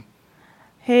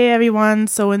Hey everyone,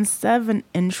 so instead of an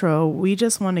intro, we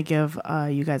just want to give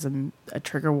you guys a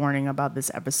trigger warning about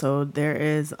this episode. There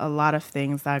is a lot of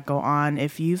things that go on.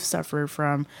 If you've suffered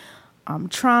from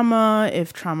trauma,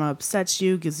 if trauma upsets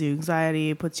you, gives you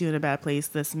anxiety, puts you in a bad place,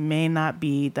 this may not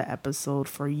be the episode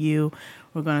for you.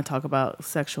 We're going to talk about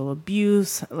sexual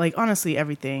abuse, like honestly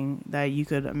everything that you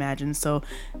could imagine. So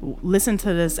listen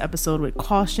to this episode with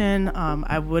caution.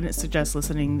 I wouldn't suggest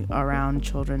listening around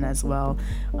children as well.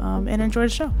 And enjoy the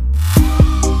show.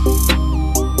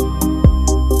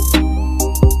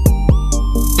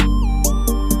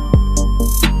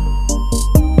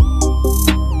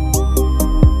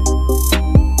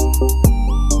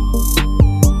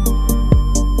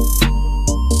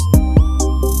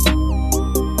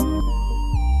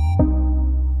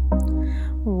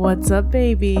 What's up,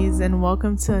 babies, and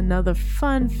welcome to another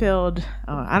fun-filled.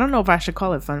 I don't know if I should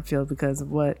call it fun-filled because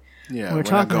of what we're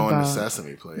talking about. Not going to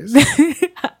Sesame Place.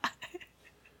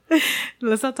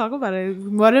 Let's not talk about it.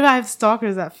 What if I have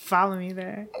stalkers that follow me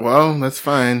there? Well, that's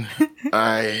fine.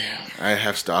 I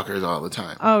have stalkers all the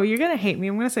time. Oh, you're gonna hate me.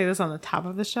 I'm gonna say this on the top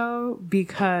of the show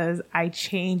because I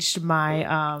changed my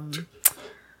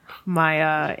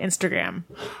Instagram.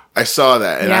 I saw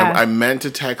that, and I meant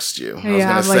to text you. I was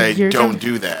gonna say, don't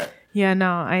do that. Yeah, no,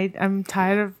 I'm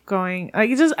tired of going.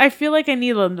 I feel like I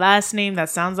need a last name that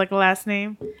sounds like a last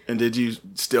name. And did you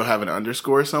still have an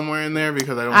underscore somewhere in there?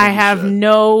 Because I have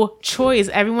no choice.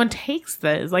 Everyone takes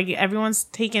this. Like everyone's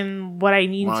taking what I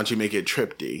need. Why don't you make it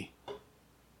Trip D?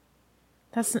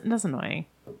 That's annoying.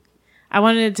 I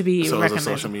wanted it to be so it was a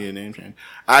social media name change.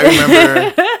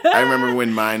 I remember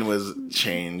when mine was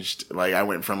changed. Like I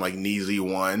went from like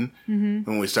Neezy1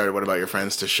 when we started What About Your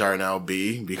Friends to Charnel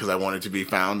B because I wanted to be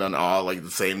found on all like the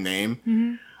same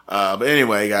name. But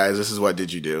anyway, guys, this is What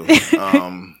Did You Do? This is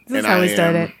how we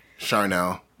started.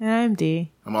 Charnel. And I'm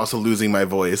D. I'm also losing my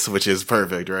voice, which is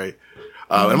perfect, right?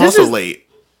 I'm also late.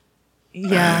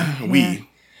 Yeah.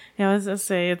 Yeah, I was gonna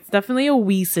say it's definitely a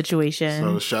we situation.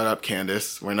 So shut up,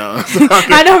 Candace. We're not.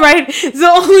 I know, right? The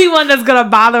only one that's gonna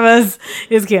bother us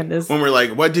is Candace. When we're like,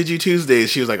 "What did you Tuesday?"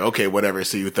 She was like, "Okay, whatever.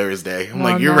 See you Thursday." I'm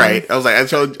like, "You're right." I was like, I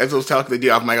was talking to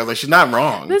the off mic. I was like, "She's not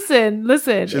wrong." Listen.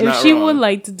 If she would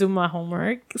like to do my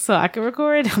homework so I can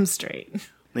record, I'm straight.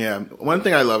 Yeah. One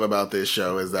thing I love about this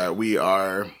show is that we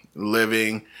are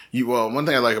living. One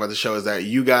thing I like about the show is that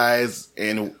you guys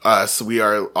and us, we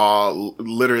are all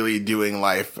literally doing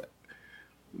life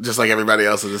just like everybody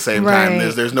else at the same time.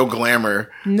 There's no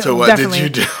glamour to what definitely.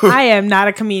 Did you do? I am not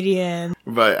a comedian.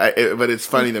 But it's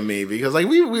funny to me because like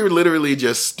we were literally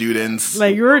just students,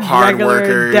 like you're hard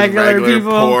workers, regular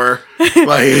people, poor,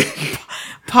 like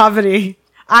poverty.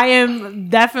 I am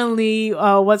definitely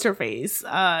what's her face,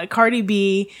 Cardi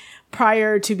B.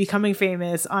 Prior to becoming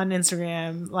famous on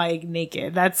Instagram, like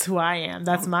naked. That's who I am.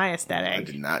 That's my aesthetic. I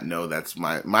did not know that's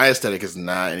my aesthetic is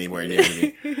not anywhere near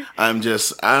me. I don't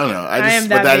know.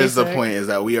 But that is the point is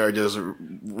that we are just,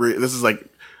 this is like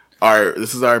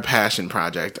this is our passion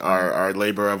project, our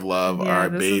labor of love, our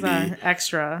baby. Is our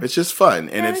extra. It's just fun.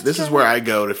 And this is where I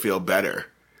go to feel better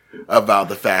about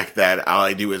the fact that all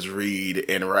I do is read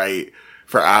and write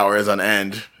for hours on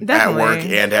end at work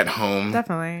and at home.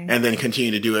 Definitely. And then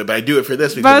continue to do it. But I do it for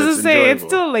this because it's enjoyable. It's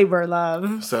still labor of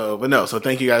love. So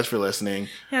thank you guys for listening.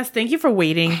 Yes, thank you for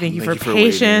waiting. Thank you for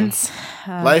patience.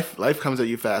 Life comes at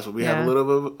you fast, but we have a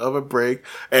little bit of a break.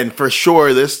 And for sure,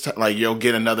 you'll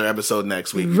get another episode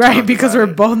next week. Right, because we're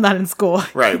both not in school.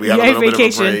 Right, we have a little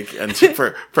vacation. Bit of a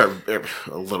break. And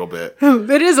for a little bit.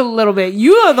 It is a little bit.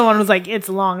 You are the one who's like, it's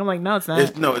long. I'm like, no, it's not.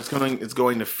 It's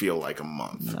going to feel like a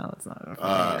month. No, it's not.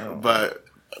 But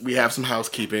we have some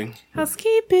housekeeping. And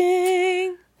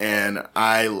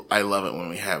I love it when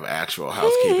we have actual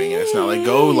housekeeping. And it's not like,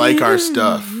 go like our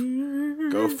stuff.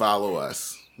 Go follow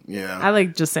us. Yeah. I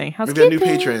like just saying housekeeping. We've got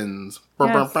new patrons.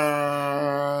 Yes.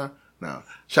 No.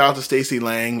 Shout out to Stacey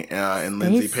Lang and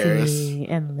Lindsay Paris.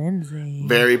 And Lindsay.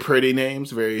 Very pretty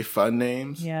names. Very fun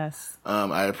names. Yes.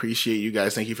 I appreciate you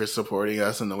guys. Thank you for supporting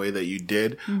us in the way that you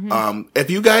did.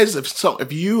 If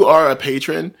you are a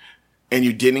patron and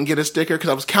you didn't get a sticker, because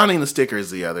I was counting the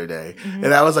stickers the other day,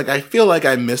 and I was like, I feel like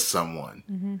I missed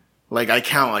someone. Like I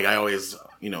count, like I always,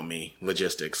 me,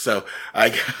 logistics. So I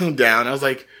count down. I was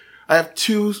like, I have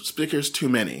 2 stickers too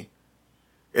many.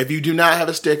 If you do not have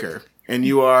a sticker and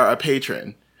you are a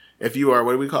patron, if you are,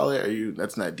 what do we call it?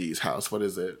 That's not Dee's house. What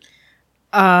is it?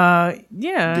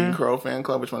 Yeah. Dean Crow fan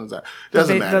club. Which one is that?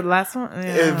 Doesn't matter. The last one.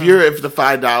 Yeah. If the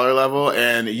 $5 level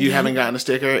and you haven't gotten a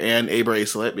sticker and a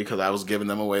bracelet because I was giving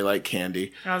them away like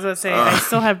candy. I was gonna say I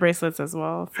still have bracelets as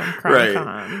well from Crown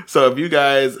Con. So if you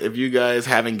guys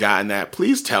haven't gotten that,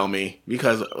 please tell me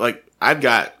because like I've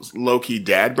got low key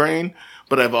dad brain,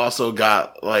 but I've also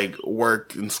got like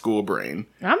work and school brain.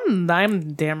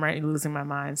 I'm damn right losing my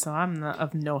mind, so I'm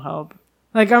of no help.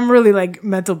 Like, I'm really like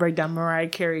mental breakdown. Mariah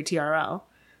Carey TRL,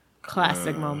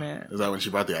 classic moment. Is that when she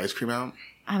brought the ice cream out?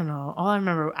 I don't know. All I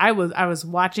remember, I was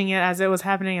watching it as it was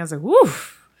happening. I was like,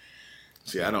 woof.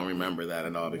 See, I don't remember that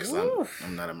at all because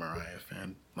I'm not a Mariah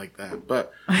fan like that.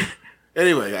 But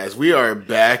anyway, guys, we are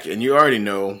back, and you already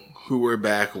know who we're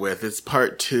back with. It's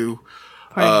part 2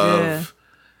 of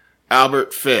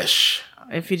Albert Fish.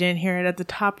 If you didn't hear it at the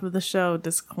top of the show,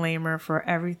 disclaimer for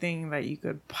everything that you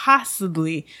could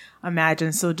possibly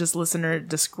imagine. So just listener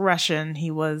discretion.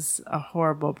 He was a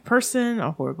horrible person,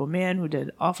 a horrible man who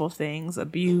did awful things,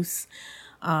 abuse,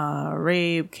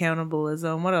 rape,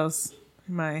 cannibalism. What else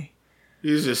am I...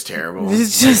 He's just terrible.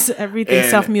 It's just everything. And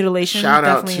self-mutilation. Shout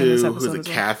out to who's it,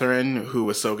 Catherine, who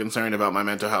was so concerned about my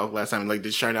mental health last time. Like,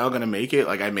 is Charnel gonna make it?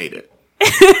 Like, I made it.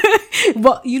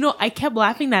 Well, I kept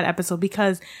laughing that episode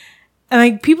because,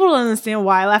 like, people don't understand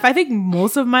why I laugh. I think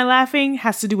most of my laughing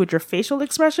has to do with your facial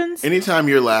expressions. Anytime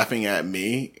you're laughing at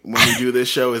me when you do this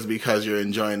show is because you're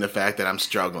enjoying the fact that I'm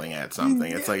struggling at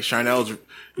something. It's like Charnel's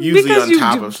usually on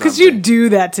top of something. Because you do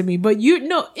that to me. But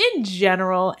in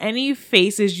general, any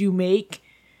faces you make,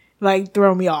 like,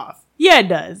 throw me off. Yeah, it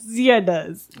does.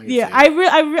 Yeah,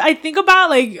 I think about,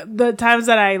 like, the times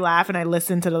that I laugh and I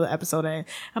listen to the episode and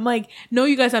I'm like, no,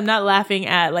 you guys, I'm not laughing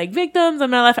at, like, victims.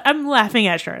 I'm laughing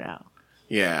at Charnel.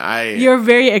 Yeah, You're a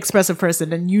very expressive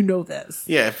person, and you know this.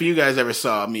 Yeah, if you guys ever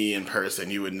saw me in person,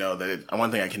 you would know that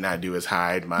one thing I cannot do is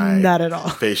hide my not at all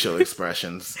facial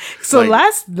expressions. So like,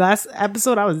 last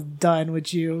episode, I was done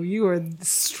with you. You were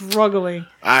struggling.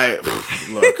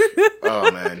 Look,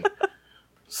 oh man.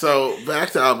 So back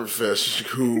to Albert Fish,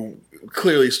 who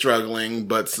clearly struggling,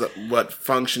 but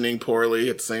functioning poorly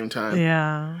at the same time.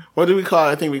 Yeah. What did we call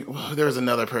it? I think there was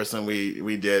another person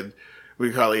we did.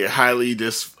 We call it highly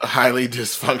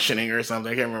dysfunctioning or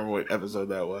something. I can't remember what episode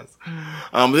that was.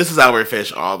 This is Albert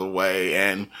Fish all the way.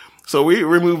 And so we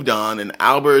moved on, and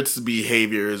Albert's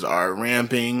behaviors are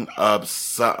ramping up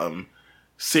something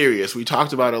serious. We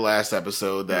talked about it last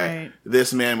episode that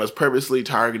this man was purposely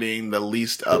targeting the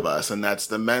least of us, and that's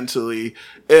the mentally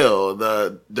ill,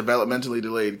 the developmentally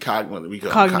delayed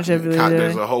cognitively.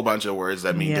 There's a whole bunch of words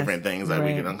that mean different things that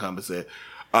we can encompass it.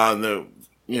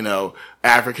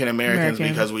 African Americans,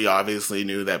 because we obviously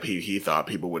knew that he thought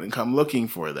people wouldn't come looking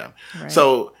for them. Right.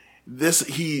 So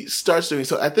he starts doing,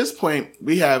 so at this point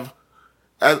we have,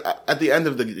 at the end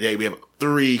of the day, we have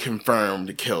 3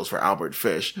 confirmed kills for Albert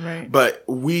Fish. Right. But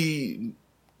we,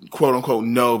 quote unquote,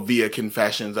 know via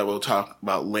confessions that we'll talk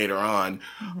about later on,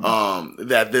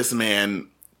 that this man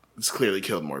has clearly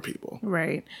killed more people.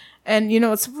 Right. And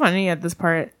it's funny at this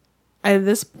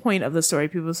point of the story,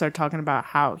 people start talking about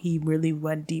how he really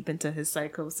went deep into his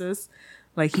psychosis.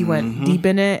 Like, he went deep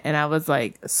in it. And I was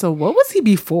like, so what was he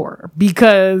before?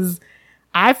 Because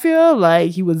I feel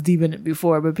like he was deep in it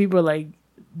before, but people are like,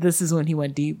 this is when he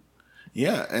went deep.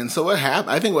 Yeah. And so what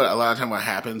happened, I think a lot of time what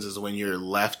happens is when you're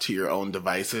left to your own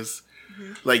devices,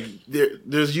 like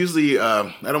there's usually,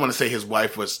 I don't want to say his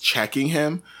wife was checking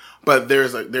him, but there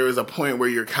is a point where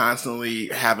you're constantly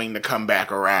having to come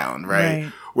back around,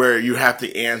 right? Where you have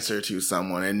to answer to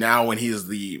someone. And now when he's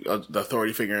the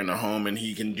authority figure in the home and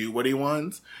he can do what he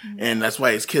wants, and that's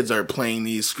why his kids are playing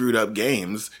these screwed up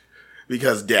games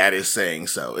because dad is saying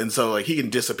so. And so, like, he can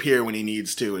disappear when he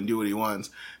needs to and do what he wants.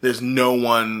 There's no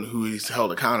one who he's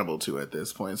held accountable to at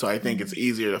this point. So I think it's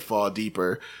easier to fall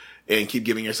deeper and keep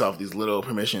giving yourself these little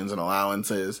permissions and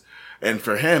allowances. And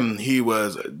for him, he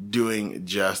was doing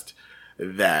just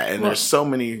that. And there's so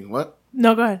many, what?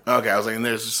 No, go ahead. Okay, I was like, and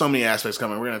there's so many aspects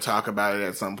coming. We're going to talk about it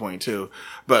at some point too.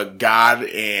 But God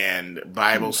and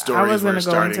Bible stories. I was going to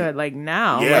go into it like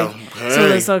now. Yeah. So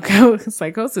the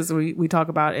psychosis we talk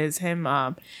about is him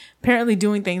apparently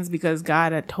doing things because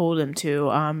God had told him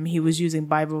to. He was using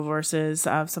Bible verses.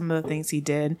 Some of the things he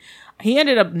did. He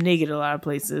ended up naked a lot of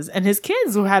places, and his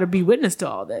kids had to be witness to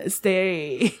all this.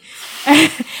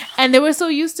 And they were so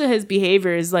used to his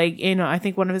behaviors. Like, I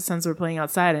think one of his sons were playing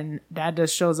outside, and dad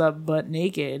just shows up butt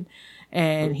naked,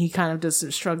 and he kind of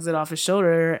just shrugs it off his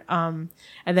shoulder. And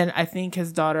then I think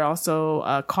his daughter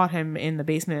also caught him in the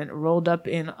basement, rolled up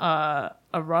in a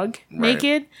rug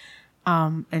naked.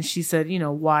 And she said,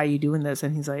 why are you doing this?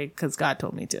 And he's like, because God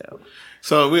told me to.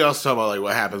 So we also talk about like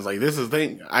what happens. Like, this is the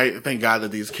thing. I thank God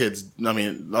that these kids, I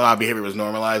mean, a lot of behavior was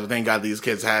normalized, but thank God these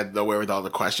kids had the wherewithal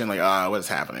to question, like, what's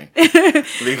happening? Because,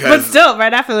 but still,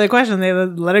 right after the question, they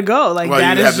let it go. Like, well,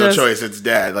 dad you have no just choice. It's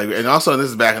dad. Like, and also this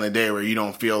is back in the day where you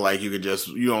don't feel like you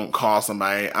don't call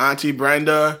somebody Auntie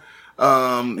Brenda.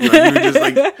 You just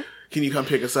like, can you come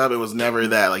pick us up? It was never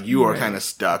that. Like, you are kind of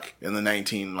stuck in the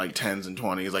 10s and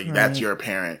 20s. Like, that's your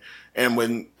parent. And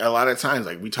when a lot of times,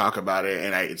 like, we talk about it,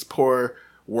 and it's poor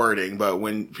wording, but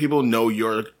when people know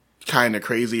you're kind of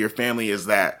crazy, your family is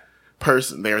that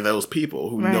person. They're those people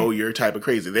who know your type of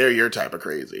crazy. They're your type of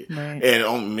crazy. Right.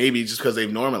 And maybe just because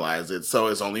they've normalized it. So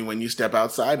it's only when you step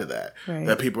outside of that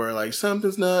that people are like,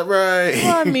 something's not right.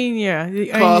 Well, I mean,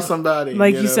 yeah. Call somebody.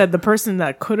 Like you said, the person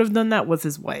that could have done that was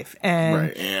his wife.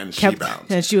 And she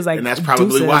bounced. And she was like, and that's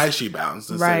probably why she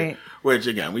bounced. Right. Which,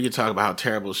 again, we could talk about how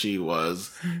terrible she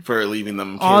was for leaving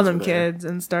them kids. All them kids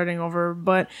and starting over.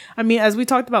 But, I mean, as we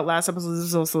talked about last episode, this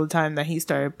is also the time that he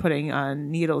started putting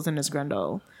needles in his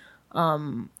grundle.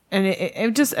 And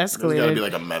it just escalated. There's got to be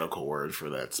like a medical word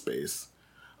for that space.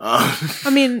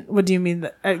 I mean, what do you mean?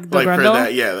 The like grundle? For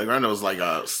that, yeah, the grundle is like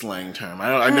a slang term.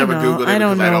 I never Googled it. I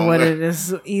don't know what it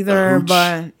is either,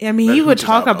 but I mean, he would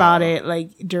talk about it like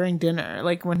during dinner.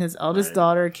 Like when his eldest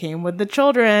daughter came with the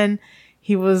children,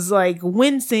 he was like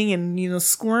wincing and,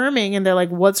 squirming, and they're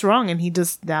like, what's wrong? And he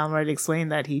just downright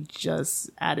explained that he just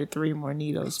added 3 more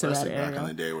needles to that area. Back in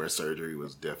the day where surgery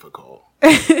was difficult.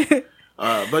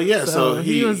 But yeah, so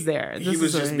he was there. He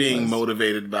was just being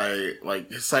motivated by,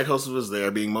 like, his psychosis was there,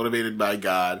 being motivated by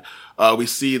God. We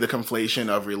see the conflation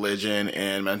of religion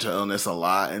and mental illness a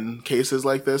lot in cases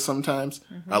like this sometimes.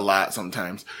 Mm-hmm. A lot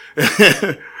sometimes.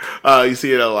 You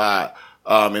see it a lot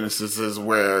in instances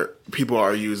where people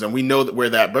are used, and we know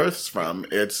where that births from.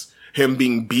 It's him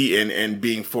being beaten and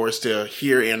being forced to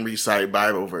hear and recite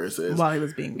Bible verses while he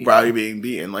was being beaten. While he being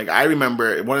beaten. Like, I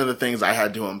remember one of the things I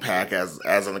had to unpack as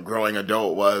a growing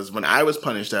adult was when I was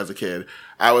punished as a kid,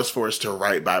 I was forced to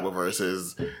write Bible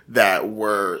verses that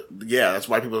were, that's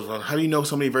why people were like, how do you know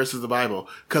so many verses of the Bible?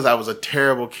 Because I was a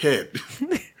terrible kid.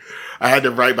 I had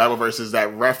to write Bible verses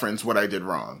that reference what I did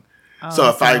wrong. So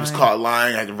if I was caught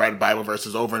lying, I had to write Bible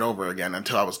verses over and over again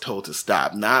until I was told to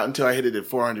stop. Not until I hit it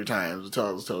 400 times, until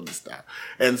I was told to stop.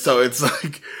 And so it's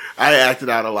like, I acted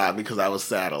out a lot because I was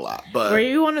sad a lot. But were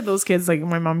you one of those kids, like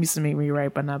my mom used to make me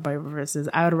write, but not Bible verses?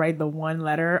 I would write the one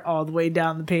letter all the way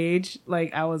down the page.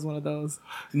 Like, I was one of those.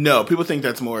 No, people think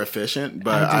that's more efficient,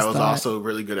 but I was also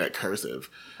really good at cursive.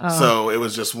 So it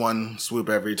was just one swoop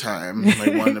every time.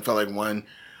 Like one, it felt like one.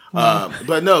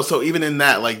 But no, so even in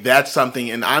that, like, that's something,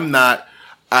 and I'm not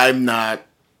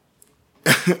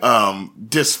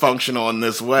dysfunctional in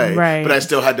this way, right. But I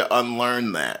still had to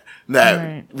unlearn that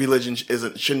right. Religion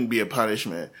shouldn't be a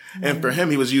punishment. Mm-hmm. And for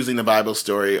him, he was using the Bible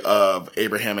story of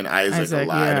Abraham and Isaac a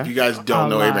lot. Yeah. If you guys don't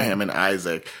know Abraham and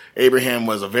Isaac, Abraham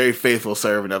was a very faithful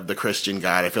servant of the Christian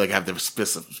God. I feel like I have to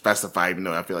specify, even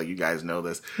though I feel like you guys know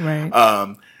this.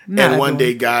 Right. And one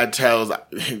day God tells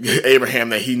Abraham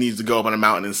that he needs to go up on a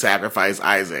mountain and sacrifice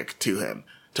Isaac to him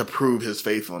to prove his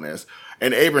faithfulness.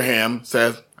 And Abraham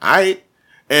says, all right,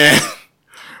 and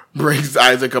brings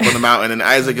Isaac up on the mountain. And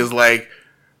Isaac is like,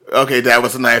 okay, Dad,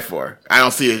 what's the knife for? I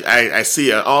don't see it. I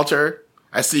see an altar.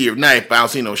 I see your knife, but I don't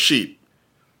see no sheep.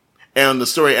 And the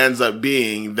story ends up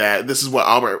being that this is what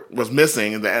Albert was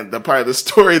missing. The part of the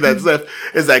story that's left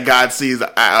is that God sees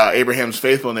Abraham's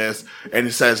faithfulness and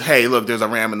he says, hey, look, there's a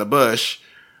ram in the bush.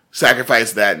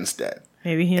 Sacrifice that instead.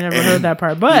 Maybe he never heard that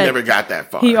part, but he never got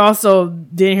that far. He also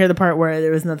didn't hear the part where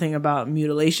there was nothing about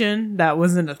mutilation. That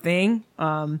wasn't a thing.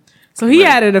 So he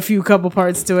added a couple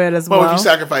parts to it as well. Well, if you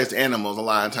sacrificed animals, a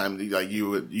lot of times, like,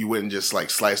 you wouldn't just like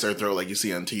slice their throat like you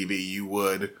see on TV. You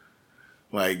would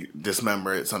like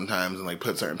dismember it sometimes and like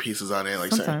put certain pieces on it,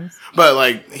 like sometimes. But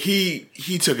like he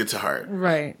took it to heart,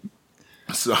 right?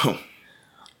 So, all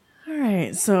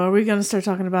right. So are we gonna start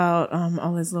talking about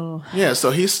all his little? Yeah.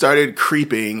 So he started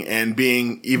creeping and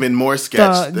being even more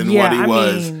sketched than what he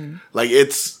was. Like,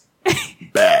 it's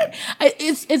bad.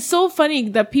 It's so funny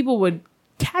that people would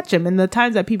catch him, and the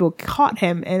times that people caught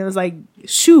him, and it was like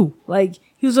shoo, like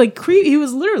he was like he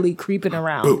was literally creeping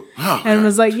around, and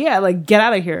was like, yeah, like get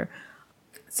out of here.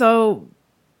 So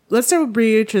let's start with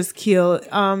Beatrice Kiel.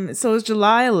 So it's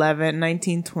July 11,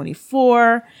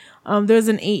 1924. There's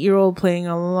an 8-year-old playing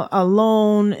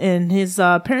alone in his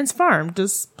parents' farm,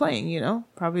 just playing,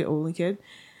 probably an only kid.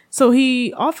 So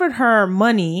he offered her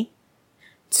money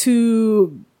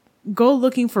to go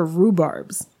looking for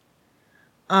rhubarbs.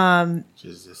 Which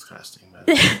is disgusting,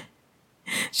 man.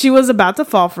 She was about to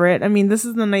fall for it. I mean, this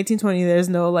is the 1920s. There's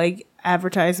no like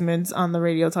advertisements on the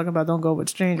radio talking about don't go with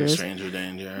strangers. Stranger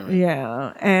danger. I mean.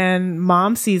 Yeah. And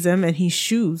mom sees him and he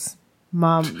shoos.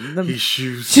 He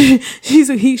shoos.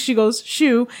 She goes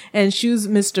shoo and shoos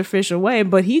Mr. Fish away,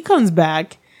 but he comes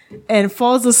back and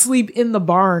falls asleep in the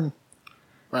barn.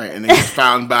 Right, and then he's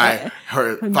found by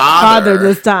her father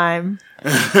this time.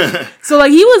 So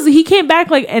like he came back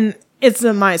like and it's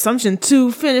my assumption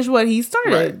to finish what he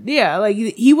started. Right. Yeah, like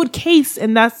he would case,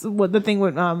 and that's what the thing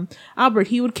with Albert.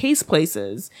 He would case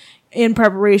places in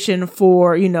preparation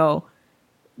for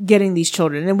getting these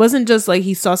children. It wasn't just like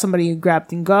he saw somebody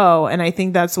grabbed and go, and I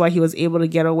think that's why he was able to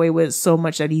get away with so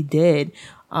much that he did.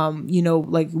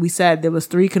 Like we said, there was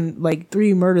three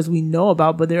murders we know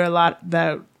about, but there are a lot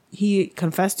that he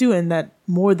confessed to, and that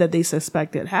more that they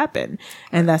suspected happened,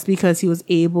 and that's because he was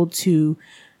able to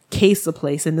case the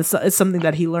place. And it's something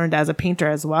that he learned as a painter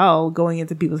as well, going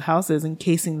into people's houses and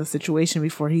casing the situation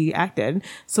before he acted.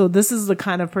 So this is the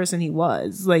kind of person he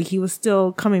was. Like, he was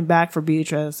still coming back for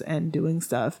Beatrice and doing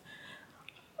stuff.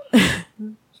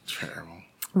 Terrible.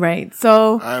 Right.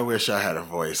 So I wish I had a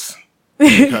voice,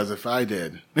 because if I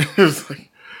did, it was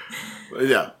like,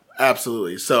 yeah,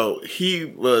 absolutely. So he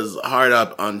was hard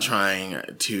up on trying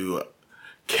to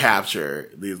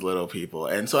capture these little people.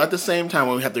 And so at the same time,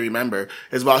 what we have to remember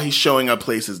is while he's showing up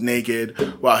places naked,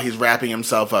 while he's wrapping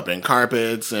himself up in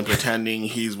carpets and pretending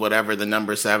he's whatever the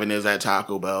number 7 is at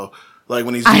Taco Bell, like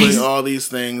when he's doing all these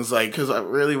things, like, because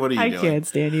really, what are you doing? I can't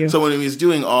stand you. So when he's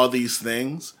doing all these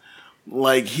things,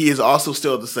 like, he is also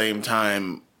still at the same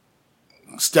time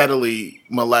steadily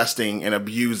molesting and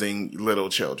abusing little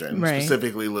children, right.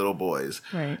 specifically little boys.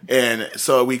 Right. And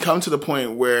so we come to the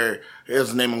point where,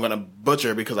 here's a name I'm going to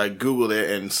butcher because I Googled it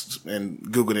and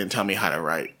Google didn't tell me how to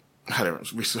write.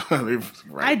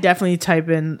 I definitely type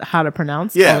in how to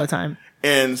pronounce all the time.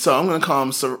 And so I'm going to call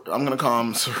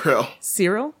him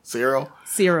Cyril. Cyril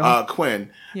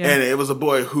Quinn. Yeah. And it was a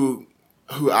boy who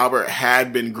Albert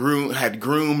had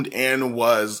groomed and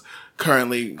was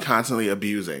currently constantly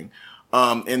abusing.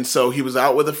 And so he was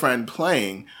out with a friend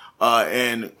playing,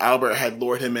 and Albert had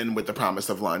lured him in with the promise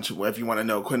of lunch. If you want to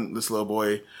know, Quinn, this little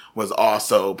boy, was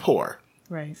also poor.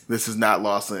 Right. This is not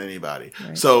lost on anybody.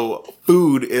 Right. So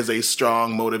food is a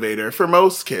strong motivator for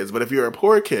most kids. But if you're a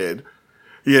poor kid,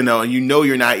 and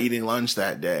you're not eating lunch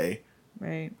that day,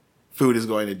 right, food is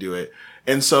going to do it.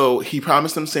 And so he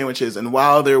promised them sandwiches, and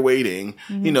while they're waiting,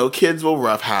 kids will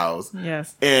roughhouse.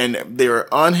 Yes. And they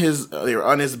were on his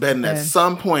bed, and at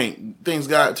some point things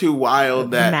got too wild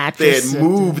that they had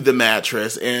moved the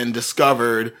mattress and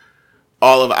discovered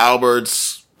all of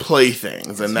Albert's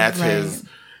playthings, and that's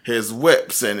his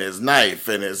whips and his knife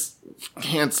and his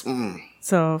hands.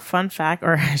 So, fun fact,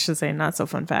 or I should say not so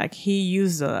fun fact, he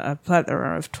used a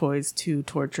plethora of toys to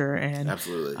torture and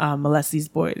molest these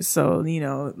boys. So,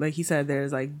 like he said,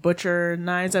 there's like butcher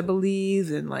knives, I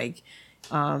believe, and like,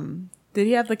 did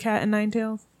he have the cat and 9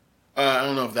 tails? I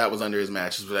don't know if that was under his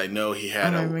mattress, but I know he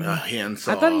had a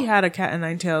handsaw. I thought he had a cat and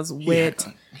 9 tails with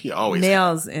he always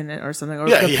nails in it or something. Or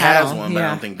he has one, but I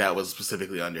don't think that was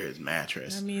specifically under his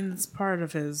mattress. I mean, it's part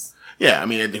of his. Yeah, I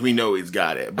mean, we know he's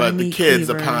got it. But the kids,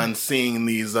 upon seeing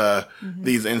these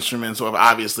instruments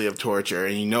obviously of torture,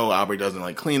 and Albert doesn't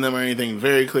like clean them or anything,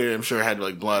 very clear, I'm sure had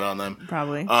like blood on them.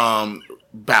 Probably.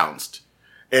 Bounced.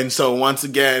 And so once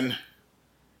again,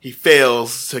 he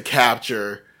fails to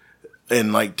capture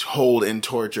and like hold and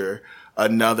torture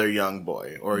another young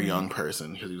boy or a young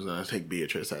person, because he was going to take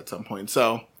Beatrice at some point.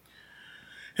 So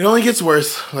it only gets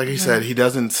worse. Like he said, he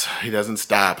doesn't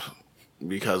stop,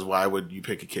 because why would you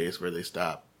pick a case where they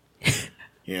stop?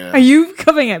 Are you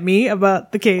coming at me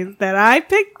about the case that I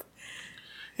picked?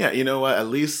 Yeah, you know what? At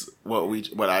least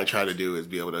what I try to do is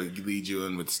be able to lead you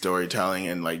in with storytelling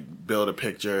and like build a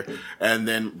picture and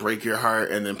then break your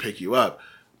heart and then pick you up.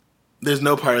 There's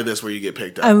no part of this where you get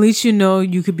picked up. At least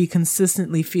you could be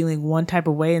consistently feeling one type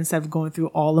of way instead of going through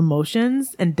all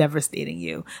emotions and devastating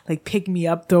you. Like, pick me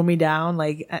up, throw me down.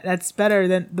 Like, that's better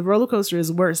than the roller coaster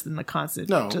is worse than the constant.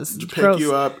 No, just pick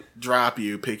you up, drop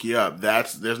you, pick you up.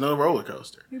 There's no roller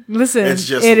coaster. Listen,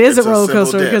 it is a roller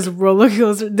coaster, because roller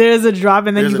coaster, there's a drop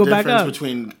and then you go back up. There's a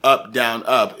difference between up,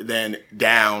 then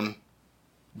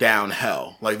down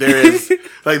hell. Like there is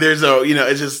like there's a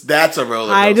it's just that's a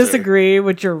roller coaster. I disagree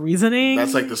with your reasoning.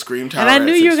 That's like the Scream Tower. And I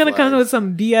knew you were gonna come with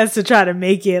some BS to try to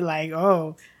make it like,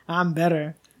 oh, I'm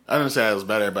better. I didn't say I was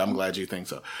better, but I'm glad you think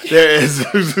so. There is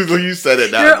you said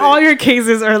it now. All your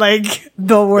cases are like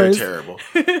the worst. They're terrible.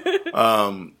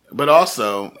 But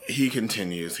also he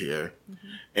continues here.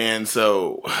 And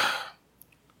so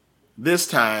this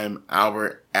time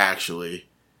Albert actually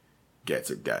gets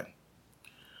it done.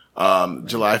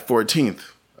 July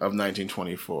 14th of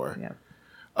 1924.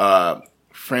 Yeah.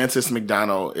 Francis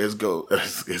McDonald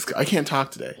I can't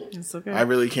talk today. It's okay. I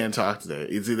really can't talk today.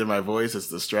 It's either my voice, it's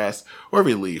the stress, or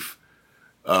relief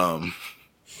of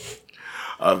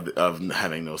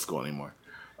having no school anymore.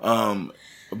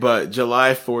 But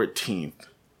July 14th,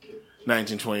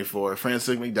 1924,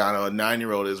 Francis McDonald, a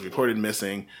 9-year-old, is reported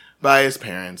missing by his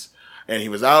parents. And he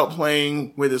was out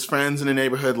playing with his friends in the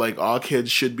neighborhood like all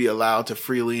kids should be allowed to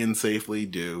freely and safely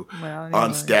do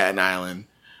on Staten Island.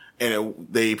 And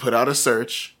they put out a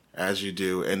search, as you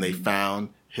do, and they found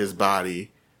his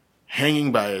body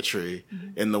hanging by a tree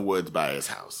in the woods by his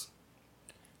house.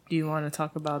 Do you want to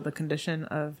talk about the condition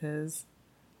of his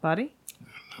body?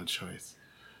 No choice.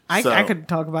 I could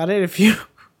talk about it if you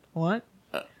want.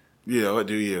 You know what?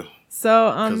 Do you?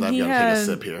 So, Because I've got to take a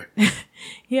sip here.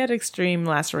 He had extreme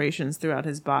lacerations throughout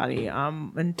his body,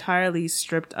 entirely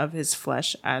stripped of his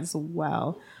flesh as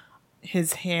well.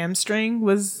 His hamstring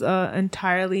was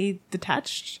entirely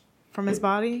detached from his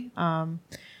body.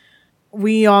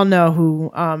 We all know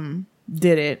who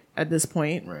did it at this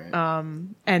point. Right.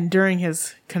 And during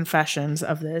his confessions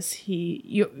of this,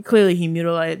 he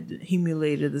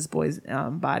mutilated this boy's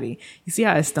body. You see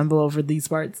how I stumble over these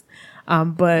parts.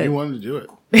 But He wanted to do it.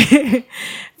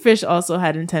 Fish also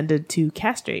had intended to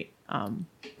castrate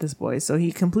this boy, so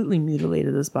he completely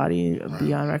mutilated this body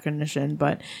beyond recognition.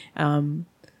 But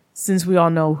since we all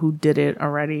know who did it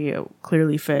already,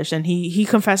 clearly Fish, and he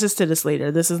confesses to this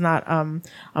later. This is not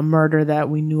a murder that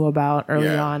we knew about early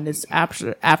on. It's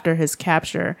after his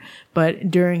capture,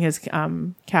 but during his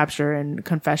capture and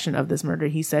confession of this murder,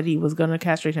 he said he was going to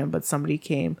castrate him, but somebody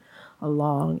came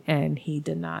along and he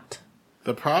did not.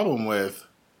 The problem with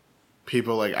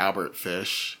people like Albert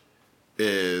Fish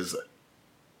is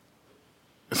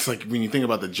it's like when you think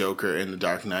about the Joker in The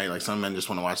Dark Knight, like some men just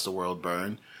want to watch the world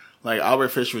burn. Like Albert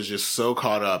Fish was just so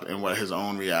caught up in what his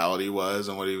own reality was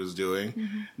and what he was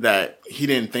doing that he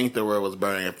didn't think the world was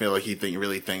burning. I feel like he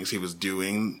really thinks he was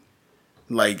doing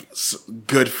like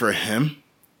good for him.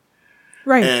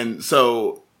 Right. And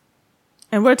so.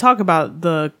 And we'll talk about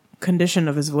the condition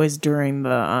of his voice during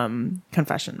the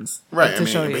confessions. Right. But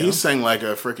he sang like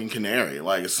a freaking canary.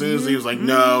 Like as soon as he was like,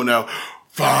 no,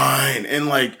 fine. And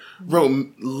like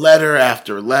wrote letter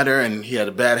after letter. And he had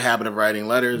a bad habit of writing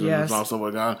letters. Yes. And it was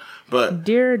also gone. But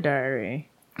Dear Diary.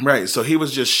 Right. So he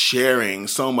was just sharing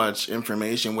so much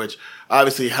information, which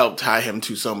obviously helped tie him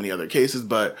to so many other cases.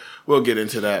 But we'll get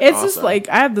into that. It's just like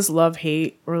I have this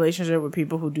love-hate relationship with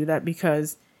people who do that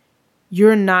because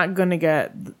you're not going to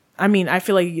get... I mean, I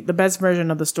feel like the best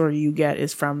version of the story you get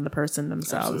is from the person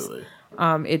themselves.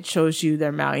 Absolutely. It shows you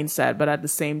their mindset, but at the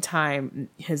same time,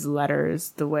 his letters,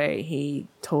 the way he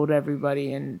told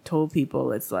everybody and told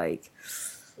people, it's like,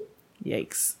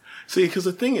 yikes. See, because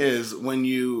the thing is, when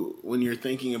you're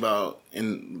thinking about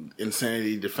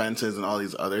insanity defenses and all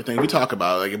these other things, we talk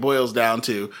about it, like it boils down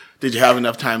to, did you have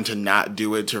enough time to not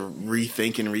do it, to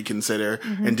rethink and reconsider,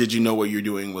 and did you know what you're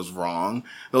doing was wrong?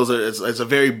 It's a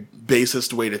very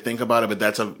basest way to think about it,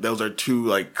 but those are two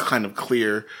like kind of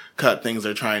clear cut things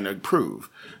they're trying to prove.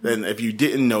 Then if you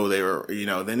didn't know they were,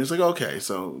 then it's like, okay,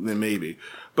 so then maybe.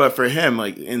 But for him,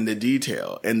 like in the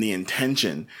detail and the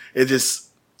intention, it just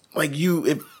like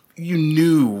you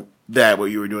knew that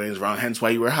what you were doing is wrong, hence why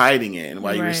you were hiding it and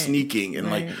why you were sneaking. And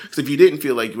like, because if you didn't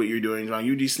feel like what you're doing is wrong,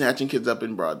 you'd be snatching kids up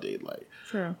in broad daylight.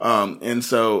 True. And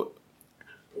so,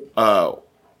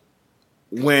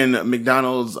 when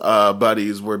McDonald's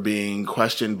buddies were being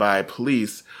questioned by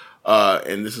police,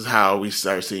 and this is how we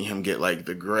start seeing him get like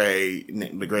the gray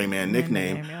man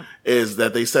nickname, is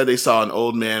that they said they saw an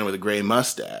old man with a gray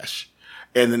mustache.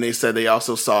 And then they said they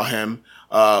also saw him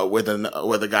with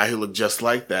a guy who looked just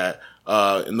like that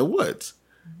in the woods.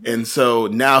 And so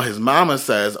now his mama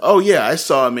says, "Oh yeah, I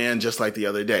saw a man just like the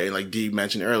other day." And like Dee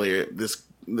mentioned earlier,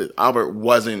 Albert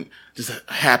wasn't just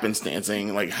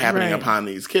happenstancing, like happening upon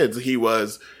these kids. He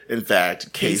was in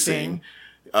fact casing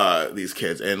these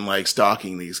kids and like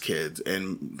stalking these kids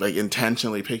and like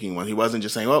intentionally picking one. He wasn't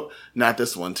just saying, "Oh, not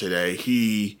this one today."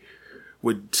 He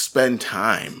would spend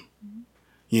time,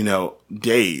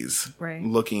 days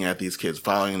looking at these kids,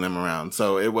 following them around.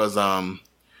 So it was,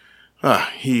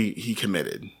 he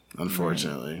committed,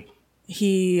 unfortunately. Right.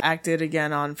 He acted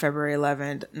again on February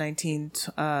 11th,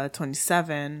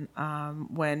 1927,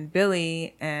 when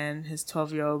Billy and his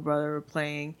 12-year-old brother were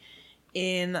playing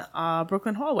in a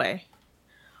Brooklyn hallway.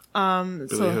 Billy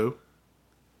who?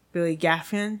 Billy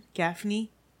Gaffney. Mm-hmm.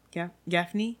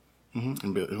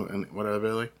 And what other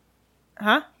Billy?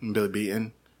 Huh? And Billy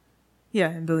Beaton. Yeah,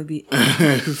 and Billy Beaton.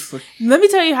 Let me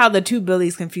tell you how the two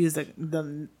Billies confused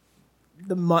the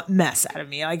mess out of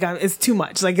me. Like it's too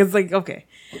much. Like it's like okay,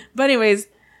 but anyways,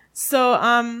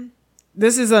 so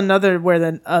this is another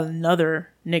where another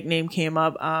nickname came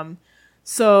up.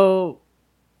 So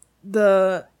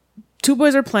the two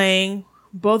boys are playing.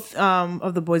 Both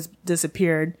of the boys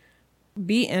disappeared.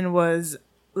 Beaton was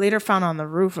later found on the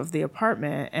roof of the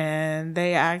apartment, and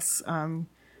they asked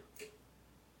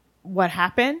what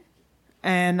happened.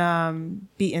 and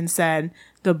Beaton said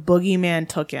the boogeyman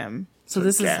took him. So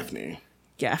this Gaffney. is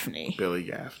Gaffney. Billy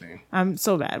Gaffney. I'm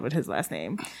so bad with his last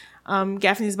name.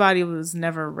 Gaffney's body was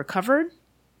never recovered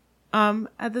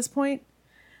at this point.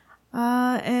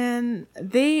 And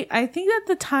I think at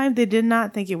the time they did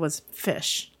not think it was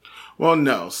fish. Well,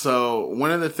 no. So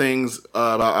one of the things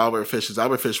about Albert Fish is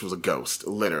Albert Fish was a ghost,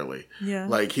 literally. Yeah.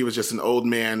 Like he was just an old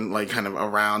man, like kind of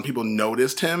around. People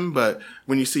noticed him, but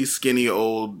when you see skinny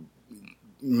old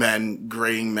men,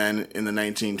 graying men in the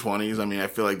 1920s, I mean, I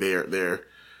feel like they're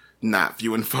not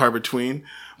few and far between.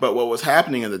 But what was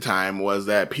happening at the time was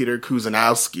that Peter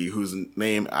Kuzanowski, whose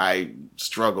name I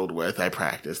struggled with, I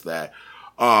practiced that,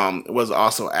 was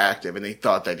also active, and they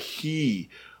thought that he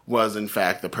was in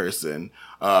fact the person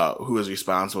who was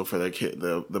responsible for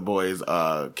the boys'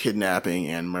 kidnapping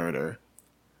and murder.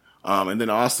 And then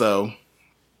also,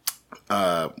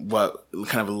 what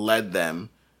kind of led them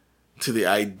to the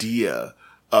idea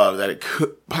that it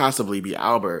could possibly be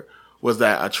Albert was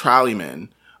that a trolleyman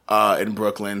in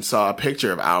Brooklyn saw a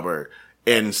picture of Albert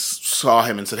and saw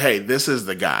him and said, "Hey, this is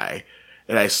the guy."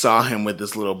 And I saw him with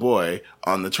this little boy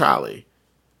on the trolley.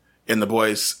 And the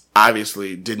boys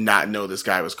obviously did not know this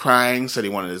guy was crying, said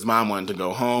his mom wanted to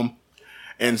go home.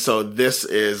 And so this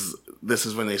is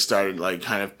when they started like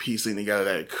kind of piecing together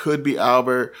that it could be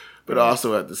Albert, but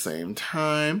also at the same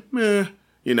time,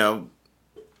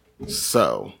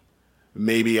 so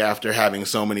maybe after having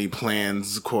so many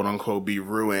plans, quote unquote, be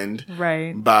ruined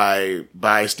by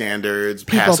bystanders,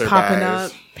 people passerbys, popping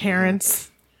up, parents.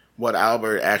 What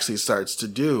Albert actually starts to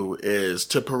do is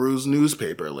to peruse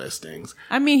newspaper listings.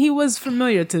 I mean, he was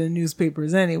familiar to the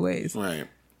newspapers anyways. Right.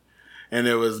 And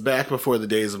it was back before the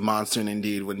days of Monster and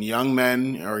Indeed when young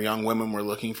men or young women were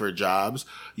looking for jobs.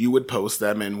 You would post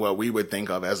them in what we would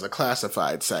think of as a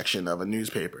classified section of a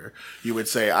newspaper. You would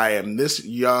say, I am this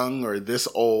young or this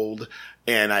old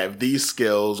and I have these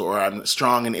skills, or I'm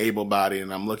strong and able-bodied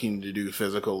and I'm looking to do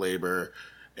physical labor.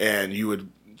 And you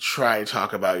would try to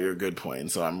talk about your good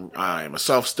points. So I'm a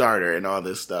self-starter and all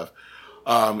this stuff.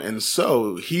 And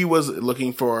so he was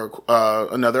looking for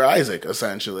another Isaac,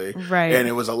 essentially. Right. And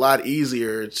it was a lot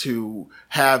easier to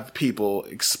have people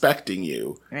expecting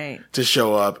you to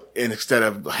show up instead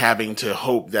of having to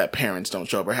hope that parents don't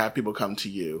show up or have people come to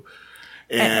you.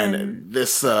 And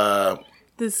this young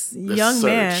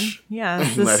man,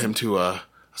 led him to a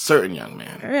certain young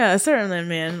man. Yeah, a certain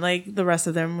man. Like the rest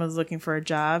of them was looking for a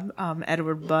job.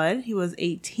 Edward Budd, he was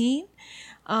 18.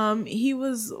 He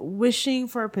was wishing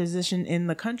for a position in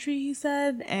the country, he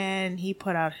said, and he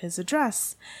put out his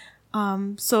address.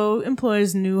 So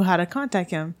employers knew how to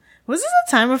contact him. Was this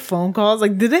a time of phone calls?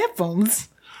 Like, did they have phones?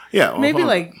 Yeah. Well, maybe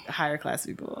like higher class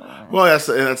people. Well, that's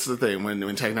the thing.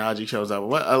 When technology shows up, a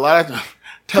lot of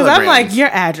because I'm like, your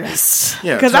address.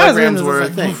 Yeah, telegrams were a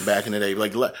thing back in the day.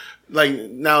 Like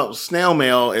now, snail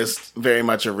mail is very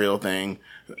much a real thing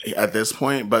at this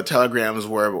point, but telegrams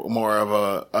were more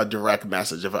of a direct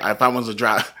message. If I was to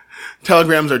drop,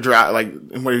 telegrams are like,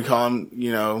 what do you call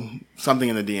them? Something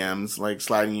in the DMs, like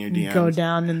sliding in your DMs. Go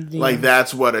down in the DMs. Like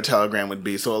that's what a telegram would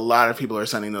be. So a lot of people are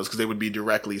sending those because they would be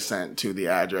directly sent to the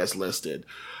address listed.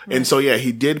 Right. And so, yeah,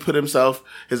 he did put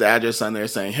his address on there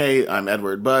saying, hey, I'm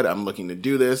Edward Budd. I'm looking to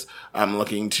do this. I'm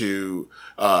looking to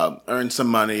earn some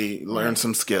money, learn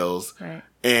some skills. Right.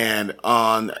 And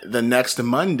on the next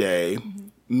Monday,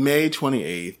 May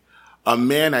 28th, a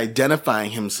man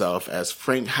identifying himself as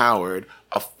Frank Howard,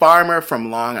 a farmer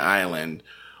from Long Island,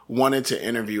 wanted to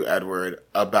interview Edward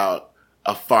about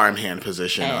a farmhand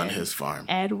position on his farm.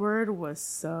 Edward was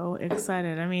so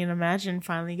excited. I mean, imagine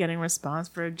finally getting a response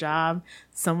for a job.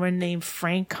 Someone named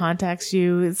Frank contacts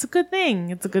you. It's a good thing.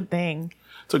 It's a good thing.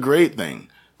 It's a great thing.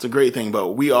 It's a great thing. But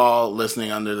we all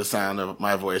listening under the sound of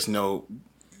my voice know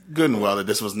good and well that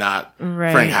this was not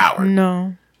Frank Howard.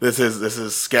 No. This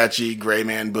is sketchy, gray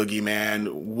man,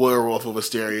 boogeyman, werewolf of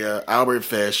Wisteria, Albert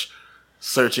Fish,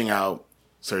 searching out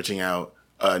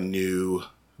a new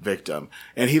victim.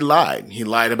 And he lied. He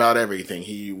lied about everything.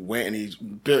 He went and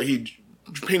he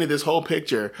painted this whole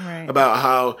picture about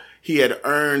how he had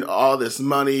earned all this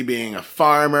money being a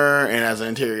farmer and as an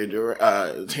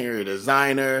interior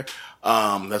designer.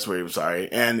 That's where he was,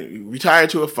 and he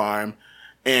retired to a farm,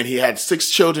 and he had 6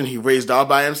 children he raised all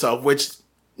by himself, which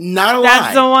not a lie.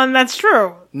 That's the one that's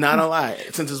true. Not a lie.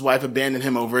 Since his wife abandoned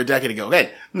him over a decade ago.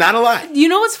 Okay, not a lie. You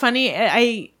know what's funny?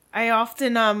 I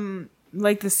often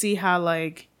like to see how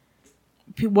like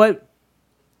what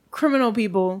criminal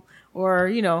people or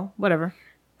whatever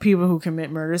people who commit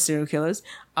murder, serial killers,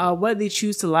 what they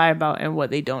choose to lie about and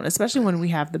what they don't, especially when we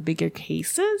have the bigger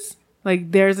cases.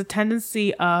 Like there's a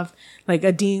tendency of like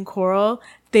a Dean Corll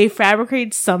they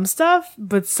fabricate some stuff,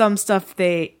 but some stuff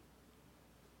they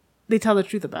tell the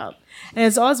truth about. And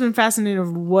it's always been fascinating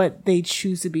of what they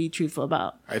choose to be truthful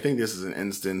about. I think this is an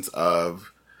instance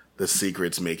of the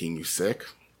secrets making you sick.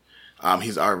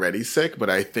 He's already sick, but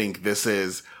I think this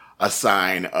is a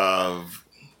sign of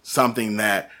something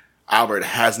that Albert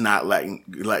has not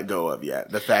let go of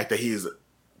yet. The fact that he's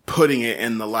putting it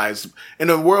in the lives, in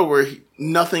a world where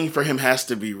nothing for him has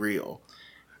to be real,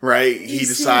 right? He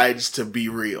decides to be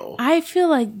real. I feel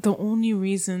like the only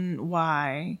reason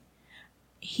why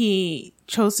he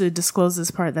chose to disclose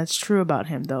this part that's true about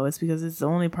him, though, is because it's the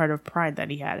only part of pride that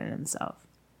he had in himself.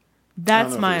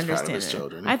 That's my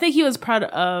understanding. I think he was proud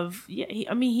of.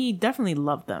 Yeah, he definitely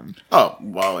loved them. Oh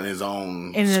well, in his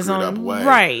own up way,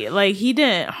 right? Like he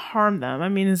didn't harm them. I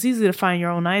mean, it's easy to find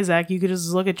your own Isaac. You could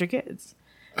just look at your kids.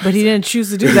 But he didn't choose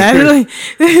to do that.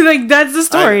 like that's the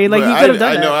story. He could have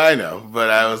done that. I know. But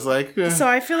I was like, so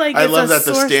I feel like I love that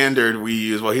the standard we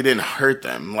use. Well, he didn't hurt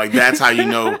them. Like that's how you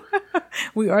know.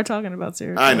 We are talking about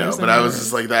serial killers. I know, but I was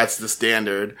just like, that's the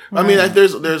standard. Right. I mean,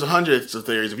 there's hundreds of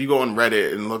theories. If you go on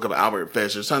Reddit and look up Albert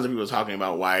Fish, there's tons of people talking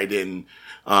about why he didn't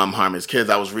harm his kids.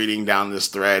 I was reading down this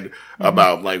thread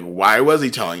about like why was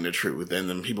he telling the truth, and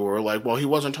then people were like, well, he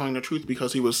wasn't telling the truth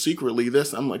because he was secretly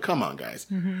this. I'm like, come on, guys.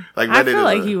 Like Reddit, I feel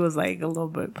like he was like a little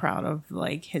bit proud of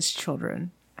like his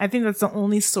children. I think that's the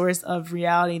only source of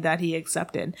reality that he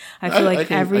accepted. I feel like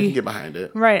I can get behind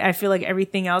it. Right. I feel like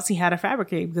everything else he had to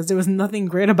fabricate because there was nothing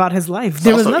great about his life. It's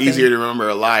also easier to remember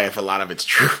a lie if a lot of it's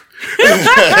true. So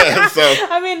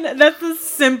I mean, that's a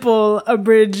simple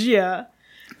abridged, yeah.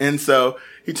 And so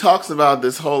he talks about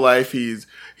this whole life he's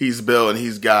built, and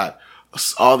he's got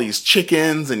all these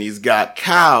chickens, and he's got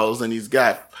cows, and he's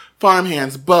got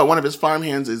farmhands, but one of his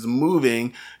farmhands is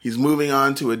moving. He's moving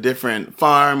on to a different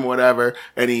farm, whatever,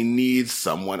 and he needs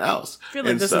someone else. I feel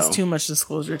like this is too much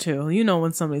disclosure too. You know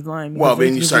when somebody's lying. Well,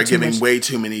 then you start giving way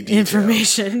too many details.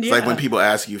 Information. It's like when people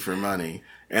ask you for money.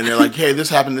 And they're like, hey, this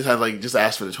happened. Like, just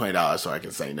ask for the $20 so I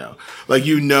can say no. Like,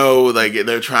 like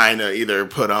they're trying to either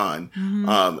put on.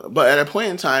 But at a point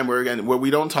in time where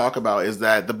we don't talk about is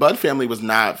that the Budd family was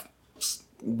not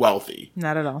wealthy.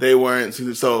 Not at all. They weren't.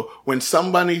 So when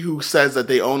somebody who says that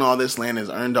they own all this land, has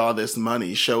earned all this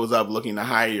money, shows up looking to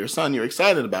hire your son, you're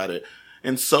excited about it.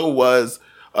 And so was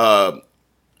Mr.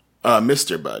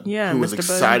 Budd, who was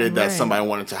excited that somebody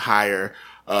wanted to hire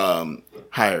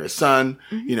his son.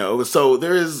 You know, it was so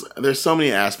there's so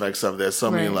many aspects of this,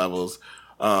 so many levels.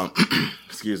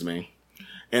 Excuse me.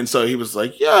 And so he was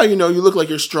like, yeah, you look like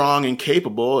you're strong and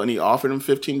capable. And he offered him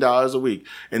 $15 a week.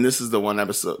 And this is one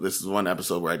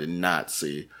episode where I did not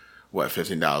see what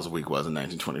 $15 a week was in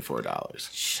 $1924.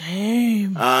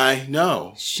 Shame. I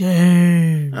know.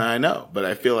 Shame. I know. But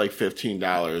I feel like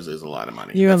 $15 is a lot of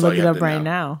money. You're going to look it up right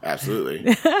now. Absolutely.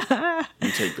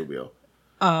 You take the wheel.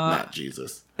 Not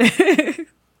Jesus.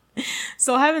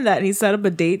 So having that, he set up a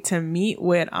date to meet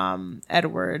with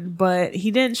Edward, but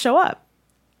he didn't show up.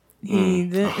 He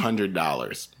did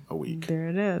 $100 a week. There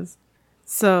it is.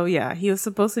 So yeah, he was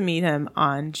supposed to meet him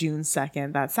on June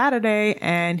 2nd, that Saturday,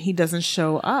 and he doesn't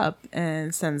show up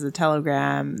and sends a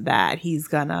telegram that he's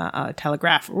gonna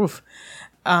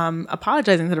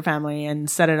apologizing to the family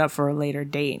and set it up for a later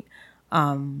date.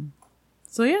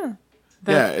 So yeah.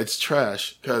 Yeah, it's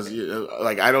trash because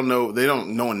I don't know.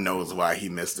 No one knows why he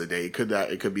missed the day. It could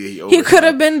be he could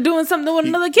have been doing something with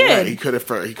another kid. Right, he could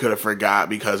have forgot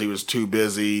because he was too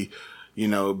busy,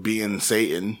 being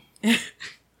Satan.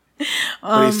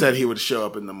 But he said he would show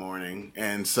up in the morning,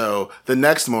 and so the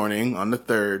next morning on the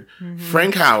 3rd,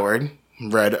 Frank Howard,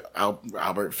 read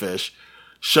Albert Fish,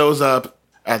 shows up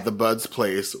at the Budd's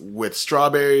place with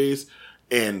strawberries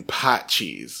and pot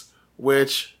cheese,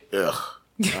 which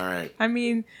all right. I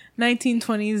mean,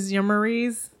 1920s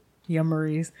yummeries.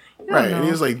 Right. And he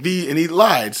was like, and he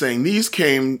lied, saying these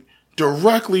came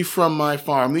directly from my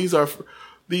farm. These are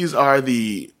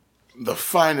the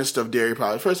finest of dairy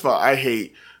products. First of all, I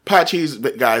hate pot cheese,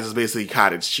 guys, is basically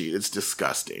cottage cheese. It's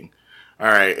disgusting. All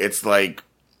right. It's like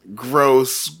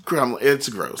gross. It's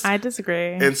gross. I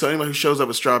disagree. And so anyone who shows up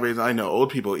with strawberries, I know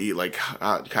old people eat like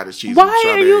cottage cheese and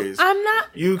strawberries.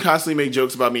 You constantly make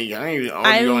jokes about me. I ain't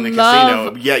even going to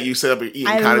casino, yet you sit up and eating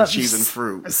cottage cheese and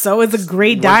fruit. So it's a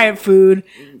great diet food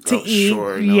to eat.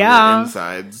 Sure, yeah.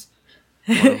 Insides.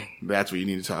 Well, that's what you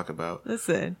need to talk about.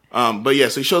 Listen. But yeah,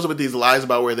 so he shows up with these lies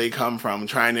about where they come from,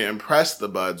 trying to impress the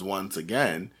Budds once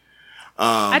again.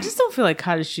 I just don't feel like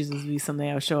cottage cheese would be something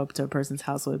I would show up to a person's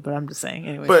house with, but I'm just saying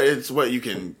anyway. But it's what you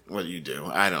do.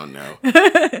 I don't know.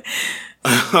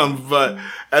 But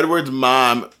Edward's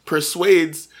mom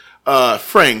persuades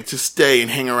Frank to stay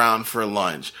and hang around for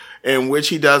lunch, in which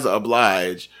he does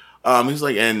oblige. He's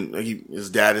like, and his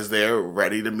dad is there,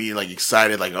 ready to meet, like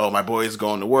excited, like, oh, my boy is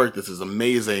going to work. This is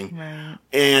amazing. Right.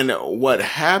 And what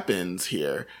happens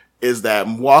here is that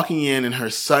walking in her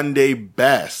Sunday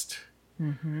best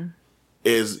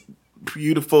is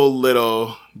beautiful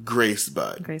little Grace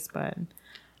Budd. Grace Budd.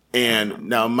 And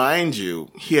now, mind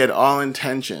you, he had all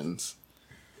intentions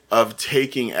of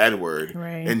taking Edward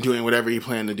Right. and doing whatever he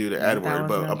planned to do to Edward. was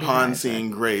But gonna be upon Isaac.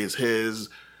 seeing Grace, his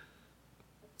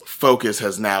focus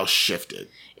has now shifted.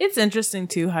 It's interesting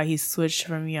too how he switched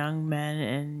from young men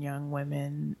and young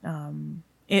women.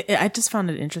 I just found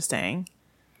it interesting.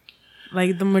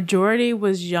 Like the majority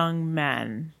was young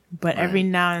men, but every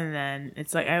now and then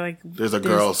it's like There's a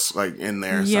girl like in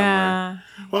there yeah.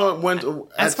 somewhere. Well, when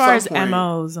As far as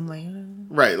MOs, I'm like,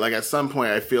 right, like at some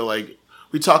point, I feel like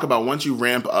we talk about once you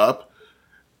ramp up,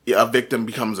 a victim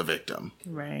becomes a victim.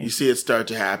 right. You see it start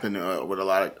to happen with a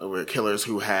lot of with killers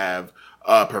who have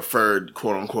a preferred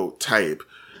quote unquote type,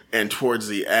 and towards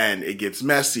the end it gets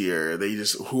messier. They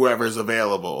just whoever's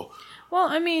available. Well,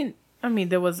 I mean,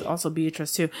 there was also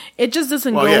Beatrice too. It just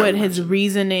doesn't Well, go yeah, with we his mentioned.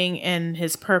 reasoning and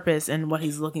his purpose and what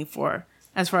he's looking for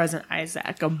as far as an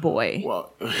Isaac, a boy.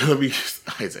 Well, let me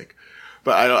Isaac,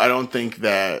 but I don't think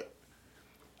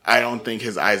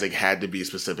his Isaac had to be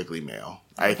specifically male.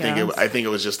 I think it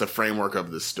was just the framework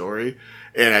of the story,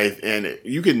 and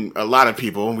you can a lot of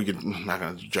people I'm not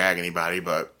going to drag anybody,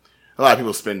 but a lot of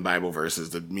people spin Bible verses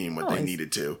to mean what they Always.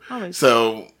 needed to. Always.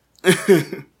 So.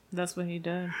 That's what he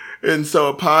did. And so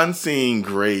upon seeing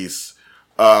Grace,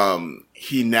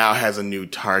 he now has a new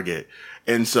target.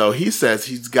 And so he says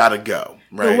he's got to go.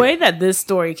 Right. The way that this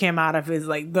story came out of is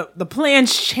like the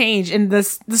plans changed and the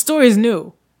story is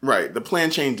new. Right. The plan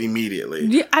changed immediately.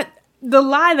 Yeah, the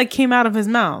lie that came out of his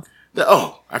mouth.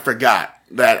 I forgot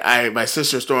that my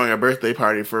sister's throwing a birthday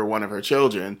party for one of her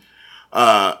children.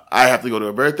 I have to go to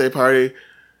a birthday party.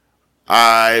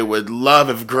 I would love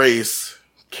if Gracie,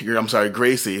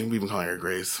 we've been calling her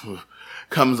Grace,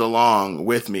 comes along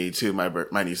with me to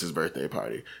my niece's birthday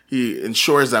party. He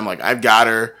ensures them, like, I've got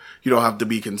her. You don't have to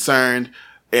be concerned.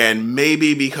 And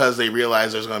maybe because they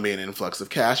realize there's going to be an influx of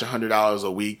cash, $100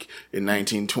 a week in the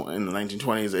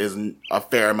 1920s is a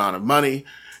fair amount of money,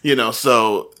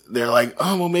 so they're like,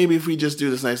 oh, well, maybe if we just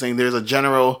do this nice thing, there's a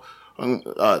general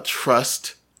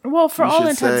trust. Well, for all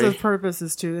intents say. and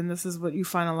purposes too, and this is what you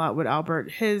find a lot with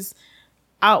Albert, his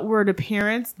outward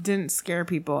appearance didn't scare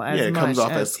people as much. Yeah, it comes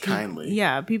off as kindly.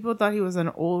 Yeah, people thought he was an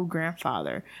old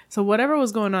grandfather. So whatever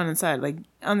was going on inside, like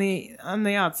on the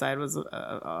outside was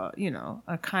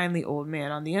a kindly old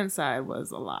man. On the inside was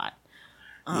a lot.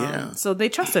 So they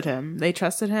trusted him.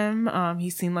 He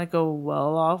seemed like a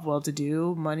well-off,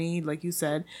 well-to-do, money, like you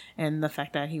said, and the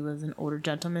fact that he was an older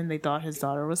gentleman, they thought his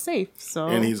daughter was safe. So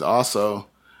And he's also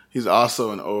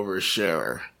an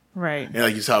oversharer. right. And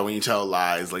like you saw when you tell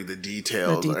lies, like the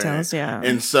details. Yeah.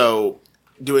 And so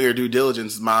doing her due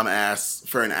diligence, mom asks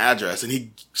for an address and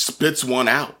he spits one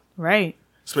out. Right.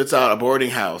 Spits out a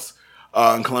boarding house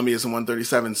on Columbia's and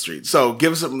 137th Street. So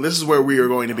this is where we are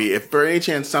going to be. If for any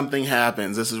chance something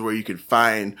happens, this is where you could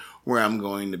find where I'm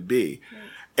going to be. Right.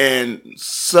 And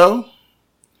so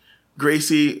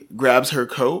Gracie grabs her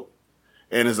coat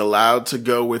and is allowed to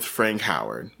go with Frank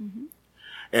Howard. Mm-hmm.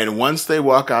 And once they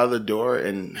walk out of the door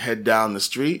and head down the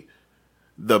street,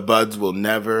 the Budds would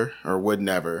never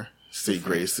see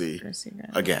Gracie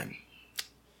again.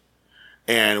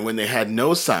 And when they had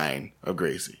no sign of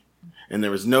Gracie and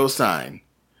there was no sign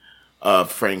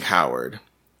of Frank Howard,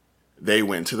 they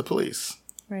went to the police.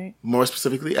 Right. More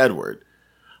specifically, Edward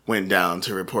went down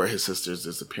to report his sister's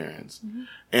disappearance. Mm-hmm.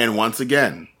 And once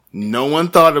again, no one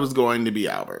thought it was going to be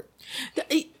Albert.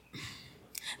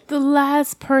 The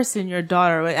last person your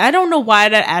daughter, I don't know why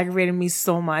that aggravated me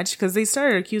so much because they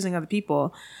started accusing other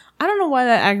people. I don't know why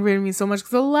that aggravated me so much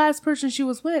because the last person she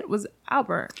was with was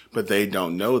Albert. But they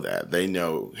don't know that. They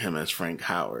know him as Frank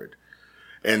Howard.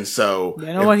 And so...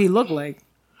 They know what he looked like.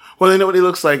 Well, they know what he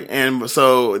looks like. And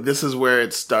so this is where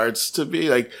it starts to be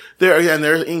like, there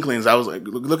are inklings. I was like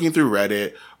looking through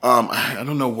Reddit. I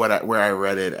don't know where I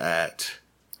read it at.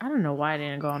 I don't know why I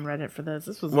didn't go on Reddit for this.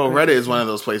 Reddit is one of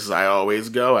those places I always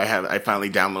go. I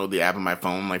finally downloaded the app on my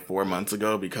phone like 4 months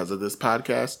ago because of this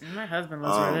podcast. My husband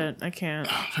loves Reddit. I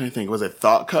can't. I'm trying to think. Was it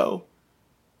ThoughtCo?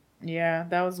 Yeah,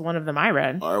 that was one of them I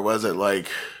read. Or was it like...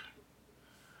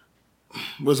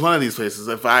 It was one of these places.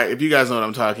 If you guys know what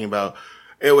I'm talking about,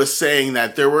 it was saying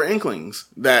that there were inklings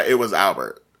that it was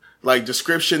Albert. Like,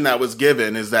 description that was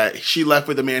given is that she left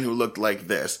with a man who looked like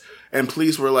this. And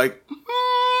police were like...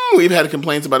 We've had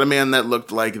complaints about a man that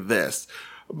looked like this.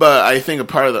 But I think a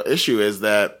part of the issue is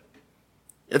that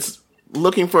it's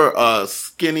looking for a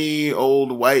skinny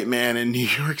old white man in New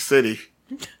York City.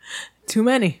 Too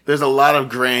many. There's a lot of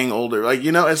graying older, like,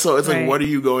 you know, and so it's Right. like, what are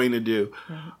you going to do?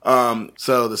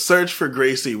 So the search for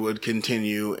Gracie would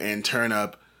continue and turn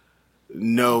up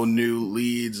no new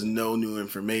leads, no new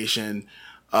information.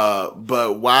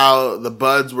 But while the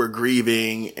Buds were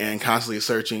grieving and constantly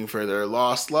searching for their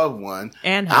lost loved one,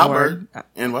 And Howard. Albert,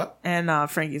 and what? And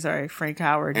Frank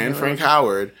Howard. And Frank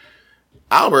Howard,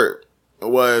 Albert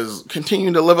was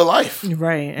continuing to live a life.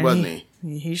 Right. And Wasn't he?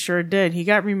 He sure did. He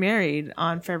got remarried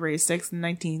on February 6th,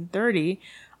 1930.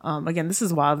 Again, this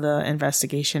is while the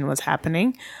investigation was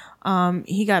happening.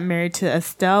 He got married to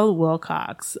Estelle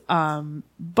Wilcox.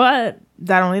 But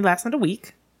that only lasted a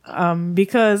week.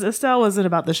 Because Estelle wasn't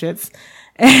about the shits.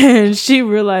 And she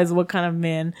realized what kind of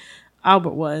man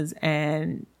Albert was.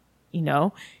 And, you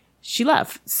know, she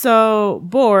left. So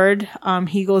bored,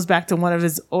 he goes back to one of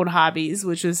his old hobbies,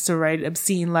 which was to write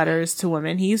obscene letters to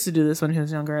women. He used to do this when he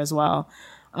was younger as well.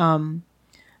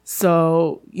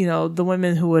 So, you know, the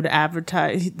women who would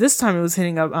advertise, this time it was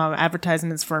hitting up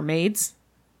advertisements for maids.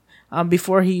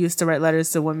 Before he used to write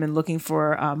letters to women looking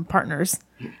for partners.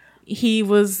 He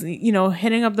was, you know,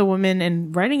 hitting up the women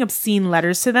and writing obscene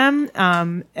letters to them.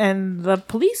 And the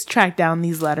police tracked down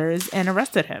these letters and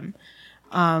arrested him.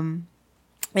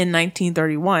 In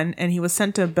 1931, and he was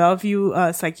sent to Bellevue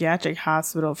Psychiatric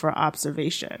Hospital for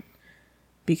observation.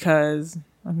 Because,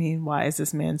 I mean, why is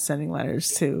this man sending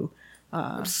letters to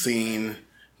Obscene,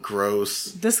 gross,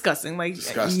 disgusting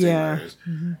disgusting letters?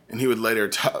 Mm-hmm. And he would later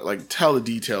tell the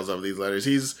details of these letters.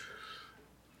 He's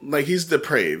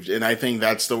depraved, and I think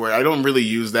that's the word. I don't really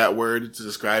use that word to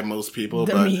describe most people,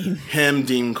 but him,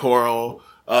 Dean Corll,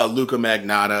 Luca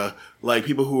Magnotta, like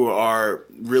people who are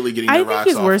really getting the rocks off. I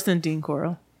think he's worse than Dean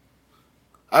Corll.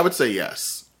 I would say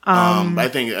yes. I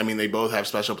mean, they both have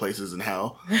special places in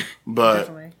hell,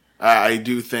 but I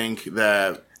do think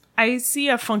that I see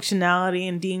a functionality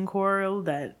in Dean Corll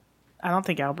that I don't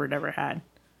think Albert ever had.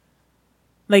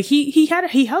 Like he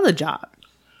held a job,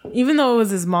 even though it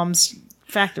was his mom's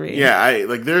factory. Yeah,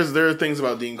 there are things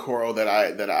about Dean Corll that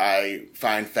I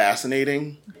find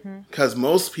fascinating because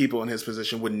most people in his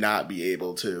position would not be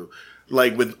able to.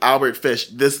 Like with Albert Fish,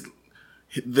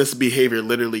 this behavior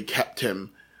literally kept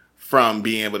him from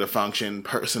being able to function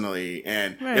personally,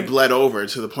 and it bled over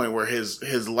to the point where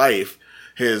his life,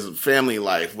 his family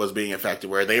life, was being affected,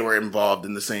 where they were involved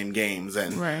in the same games,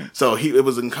 and so it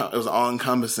was all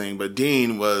encompassing. But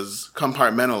Dean was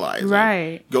compartmentalized,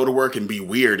 right? Go to work and be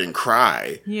weird and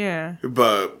cry, yeah,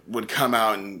 but would come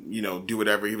out and, you know, do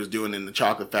whatever he was doing in the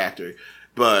chocolate factory.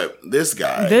 But this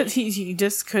guy, he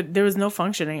just could. There was no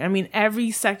functioning. I mean,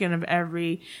 every second of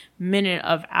every minute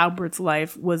of Albert's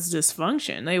life was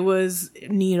dysfunction. It was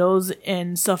needles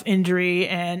and self-injury,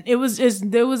 and it was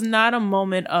just, there was not a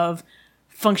moment of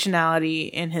functionality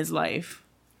in his life.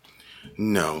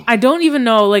 No, I don't even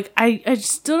know. Like, I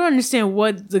still don't understand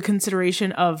what the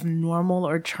consideration of normal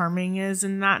or charming is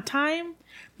in that time,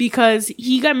 because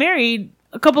he got married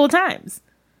a couple of times.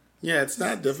 Yeah, it's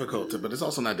not difficult but it's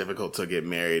also not difficult to get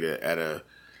married at a.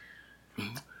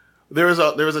 There was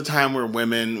a time where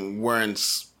women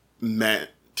weren't meant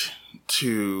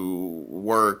to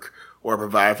work or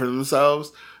provide for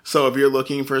themselves. So if you're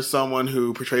looking for someone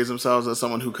who portrays themselves as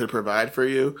someone who could provide for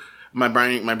you, my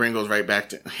brain goes right back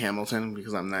to Hamilton,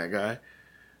 because I'm that guy.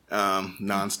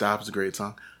 Nonstop is a great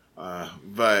song.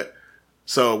 But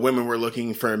so women were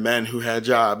looking for men who had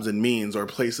jobs and means or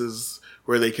places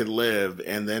where they could live,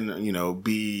 and then, you know,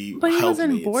 be. But he was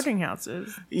in helpmates. boarding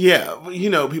houses. Yeah, but,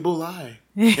 you know, people lie,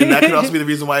 and that could also be the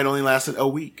reason why it only lasted a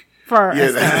week For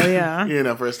Estelle, yeah. You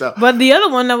know, for Estelle. But the other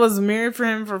one that was married for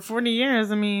him for 40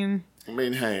 years, I mean,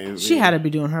 hey, she had to be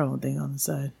doing her own thing on the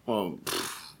side. Well,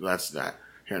 that's not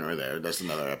here nor there. That's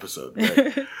another episode.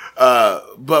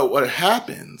 But what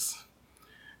happens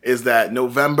is that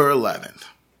November 11th,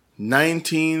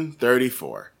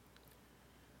 1934,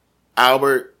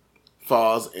 Albert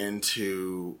falls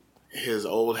into his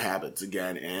old habits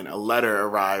again, and a letter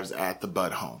arrives at the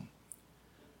Budd home.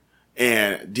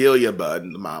 And Delia Budd,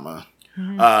 the mama,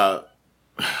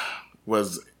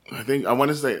 was, I want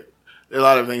to say, a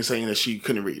lot of things saying that she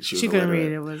couldn't read. She couldn't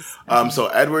read. It was so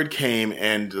Edward came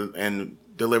and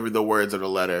delivered the words of the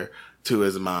letter to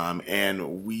his mom,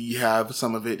 and we have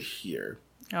some of it here.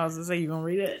 I was gonna say, you gonna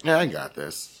read it? Yeah, I got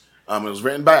this. It was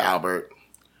written by Albert.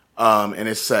 And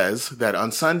it says that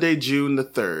on Sunday, June the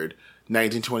 3rd,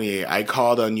 1928, I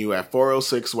called on you at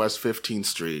 406 West 15th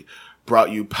Street,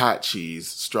 brought you pot cheese,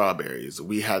 strawberries.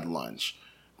 We had lunch.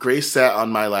 Grace sat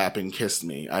on my lap and kissed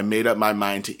me. I made up my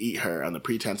mind to eat her on the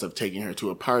pretense of taking her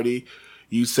to a party.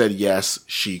 You said yes,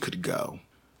 she could go.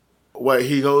 what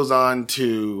he goes on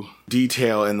to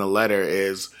detail in the letter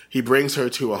is he brings her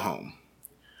to a home.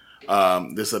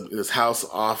 This house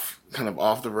kind of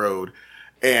off the road,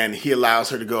 and he allows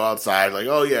her to go outside, like,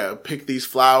 oh yeah, pick these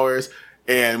flowers.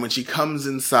 And when she comes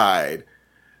inside,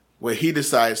 what he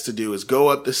decides to do is go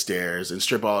up the stairs and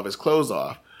strip all of his clothes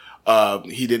off.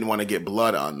 He didn't want to get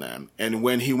blood on them. And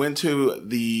when he went to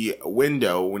the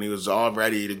window, when he was all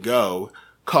ready to go,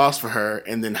 calls for her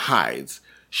and then hides.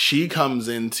 She comes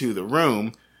into the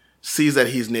room, sees that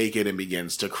he's naked, and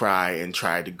begins to cry and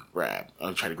try to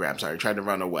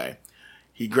run away.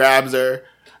 He grabs her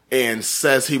and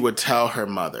says he would tell her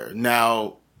mother.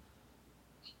 Now,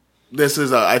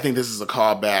 I think this is a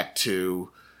callback to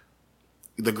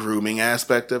the grooming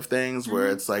aspect of things, where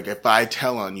it's like, if I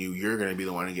tell on you, you're going to be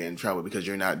the one to get in trouble because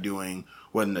you're not doing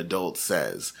what an adult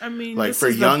says. I mean, like, for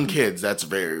young kids, that's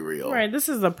very real. Right. This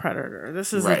is a predator.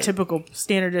 This is a typical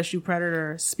standard issue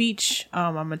predator speech.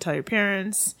 I'm going to tell your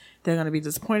parents. They're going to be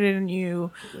disappointed in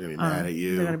you. They're going to be mad at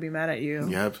you. They're going to be mad at you.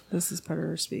 Yep. This is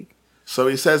predator speak. So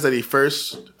he says that he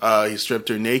stripped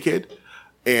her naked,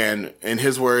 and in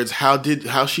his words,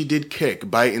 how she did kick,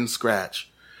 bite, and scratch.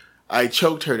 I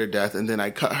choked her to death, and then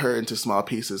I cut her into small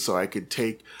pieces so I could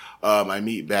take my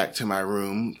meat back to my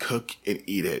room, cook, and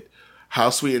eat it. How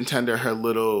sweet and tender her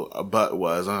little butt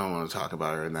was. I don't want to talk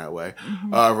about her in that way.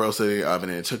 Roasted in the oven,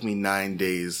 and it took me 9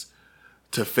 days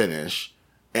to finish.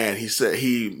 And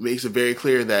he makes it very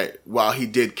clear that while he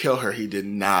did kill her, he did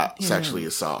not sexually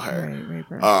assault her.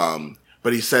 Right.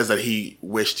 But he says that he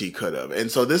wished he could have. And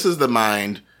so this is the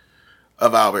mind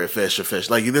of Albert Fish.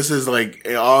 Like, this is like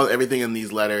everything in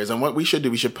these letters. And what we should do,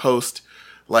 we should post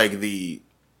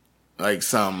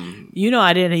some. You know,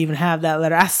 I didn't even have that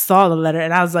letter. I saw the letter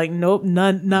and I was like, nope,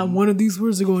 not one of these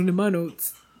words are going to my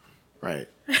notes. Right.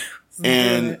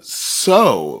 And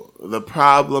so the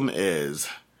problem is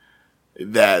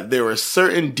that there were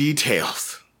certain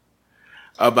details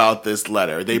about this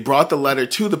letter. They brought the letter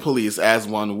to the police as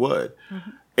one would. Mm-hmm.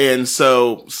 And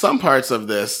so some parts of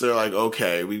this, they're like,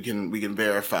 okay, we can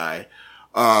verify.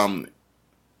 It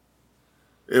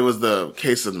was the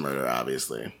case of the murder,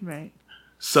 obviously. Right.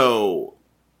 So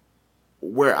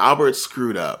where Albert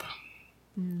screwed up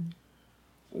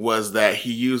was that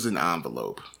he used an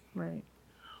envelope. Right.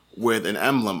 With an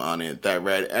emblem on it that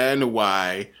read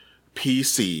NYPCBA.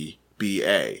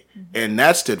 And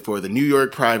that stood for the New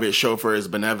York Private Chauffeurs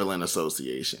Benevolent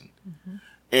Association. Mm-hmm.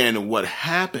 And what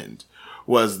happened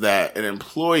was that an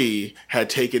employee had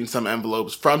taken some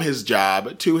envelopes from his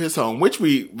job to his home, which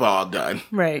we've all done.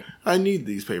 Right. I need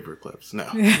these paper clips. No,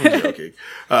 I'm joking.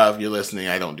 If you're listening,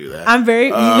 I don't do that. I'm very,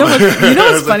 you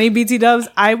know what's funny, BT Dubs?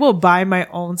 I will buy my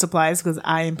own supplies because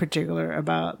I am particular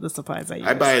about the supplies I use.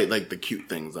 I buy like the cute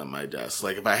things on my desk.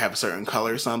 Like if I have a certain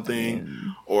color or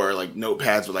something, or like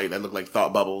notepads with that look like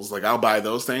thought bubbles, like I'll buy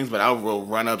those things, but I will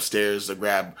run upstairs to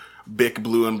grab Bic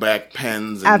blue and black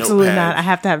pens and absolutely notepads. Not. I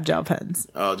have to have gel pens.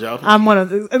 Oh, gel pens. I'm one of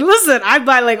those. Listen, I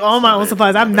buy like all my own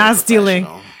supplies. I'm not stealing.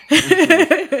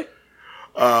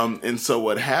 And so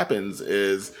what happens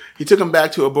is he took him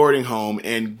back to a boarding home,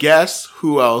 and guess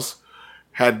who else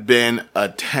had been a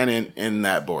tenant in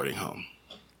that boarding home?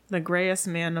 The grayest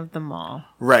man of them all.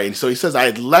 Right. And so he says, I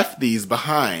had left these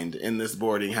behind in this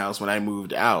boarding house when I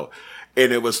moved out.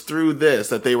 And it was through this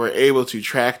that they were able to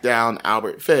track down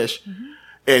Albert Fish. Mm-hmm.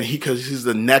 And because he's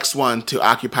the next one to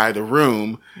occupy the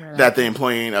room that the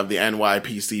employee of the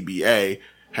NYPCBA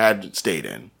had stayed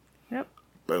in. Yep.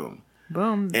 Boom.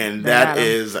 Boom. And that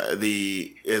is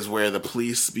where the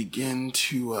police begin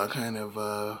to kind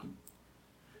of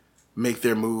make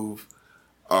their move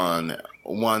on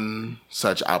one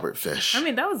such Albert Fish. I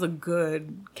mean, that was a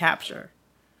good capture.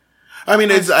 I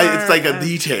mean, it's like a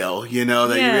detail, you know,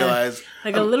 that you realize.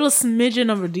 Like a little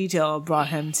smidgen of a detail brought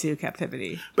him to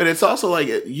captivity. But it's also like,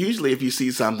 usually if you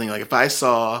see something, like if I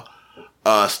saw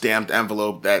a stamped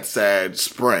envelope that said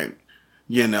Sprint,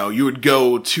 you know, you would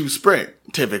go to Sprint,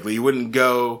 typically. You wouldn't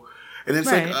go, and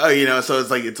it's like, oh, you know, so it's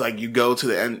like you go to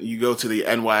the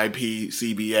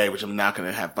NYPCBA, which I'm not going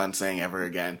to have fun saying ever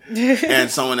again. And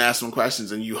someone asks them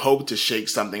questions and you hope to shake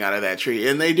something out of that tree.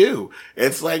 And they do.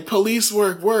 It's like police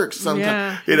works sometimes.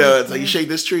 Yeah. You know, it's like you shake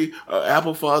this tree,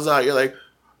 apple falls out. You're like,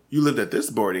 you lived at this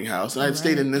boarding house and I'd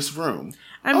stayed in this room.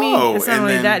 I mean, it's not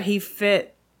only that, he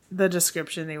fit the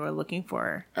description they were looking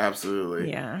for.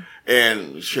 Absolutely. Yeah.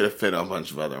 And should have fit a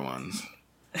bunch of other ones.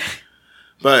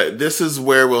 But this is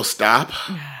where we'll stop.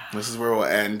 This is where we'll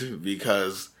end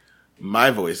because my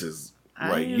voice is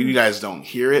you guys don't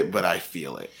hear it, but I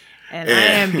feel it. And I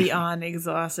am beyond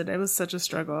exhausted. It was such a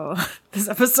struggle this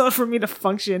episode for me to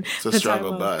function. It's a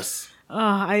struggle bus.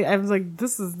 I was like,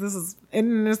 this is,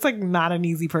 and it's like not an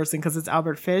easy person because it's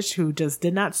Albert Fish who just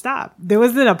did not stop. There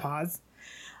wasn't a pause.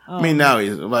 I mean, now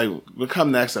he's like, we'll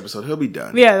come next episode, he'll be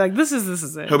done. Yeah, like this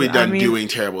is it. He'll be done doing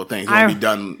terrible things. He'll be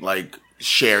done like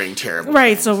sharing terrible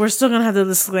things. So we're still gonna have the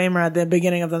disclaimer at the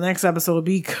beginning of the next episode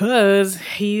because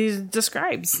he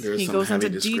describes. He goes into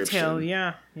detail.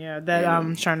 Yeah,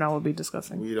 that Charnel will be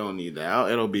discussing. We don't need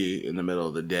that. It'll be in the middle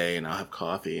of the day, and I'll have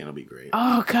coffee, and it'll be great.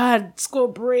 Oh God, school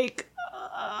break.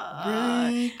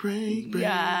 Break.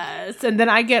 Yes, and then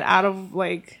I get out of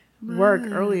like work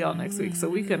early all next week, so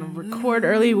we can record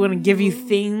early. We're gonna give you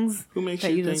things. Who makes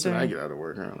you think that I get out of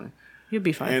work early? You'll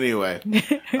be fine. Anyway,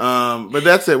 but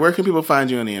that's it. Where can people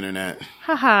find you on the internet?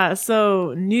 Haha,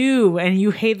 so new, and you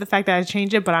hate the fact that I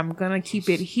changed it, but I'm gonna keep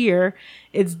it here.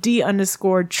 It's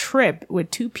D_trip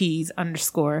with 2 P's_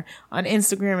 on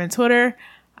Instagram and Twitter.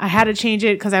 I had to change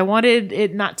it because I wanted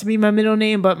it not to be my middle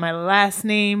name, but my last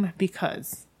name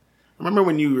because. Remember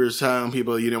when you were telling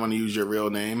people you didn't want to use your real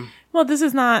name? Well, this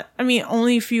is not, I mean,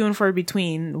 only few and far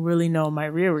between really know my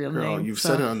real Girl, name. You've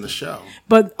said it on the show.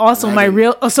 But also so my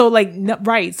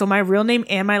real name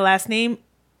and my last name,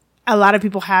 a lot of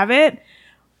people have it,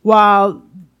 while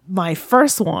my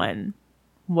first one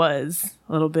was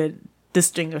a little bit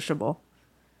distinguishable.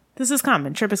 This is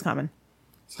common. Trip is common.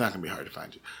 It's not going to be hard to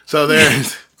find you. So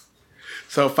there's,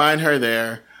 so find her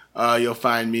there. You'll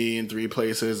find me in 3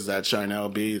 places. It's at Charnel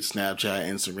B. It's Snapchat,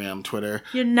 Instagram, Twitter.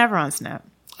 You're never on Snap.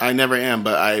 I never am,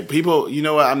 but people, you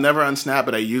know what? I'm never on Snap,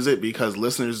 but I use it because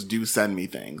listeners do send me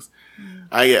things.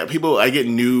 I get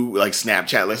new like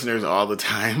Snapchat listeners all the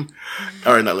time,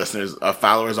 or not listeners,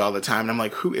 followers all the time. And I'm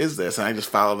like, who is this? And I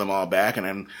just follow them all back, and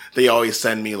then they always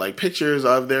send me like pictures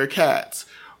of their cats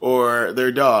or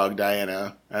their dog,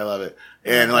 Diana. I love it.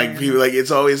 And like people, like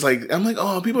it's always like I'm like,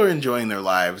 oh, people are enjoying their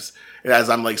lives. And as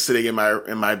I'm like sitting in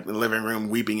my living room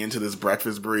weeping into this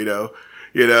breakfast burrito.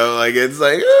 You know, like, it's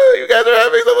like, oh, you guys are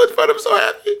having so much fun. I'm so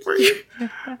happy for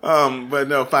you. But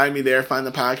no, find me there. Find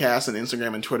the podcast on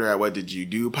Instagram and Twitter at What Did You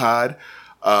Do Pod.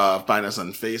 Find us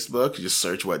on Facebook. Just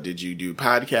search What Did You Do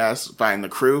Podcast. Find the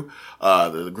crew,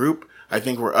 the group. I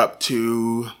think we're up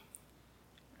to,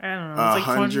 I don't know,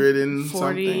 100 and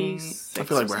something. I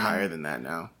feel like we're higher than that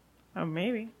now. Oh,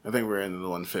 maybe. I think we're in the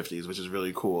 150s, which is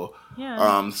really cool.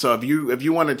 Yeah. So if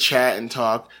you want to chat and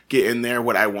talk, get in there.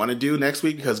 What I want to do next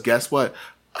week, because guess what?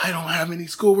 I don't have any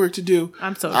schoolwork to do.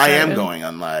 I'm so excited. I am going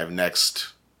on live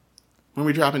next, when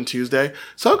we drop in Tuesday.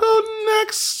 So I'll go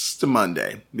next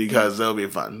Monday because that'll be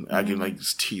fun. I can like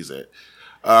just tease it.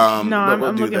 I'm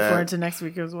looking forward to next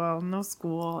week as well. No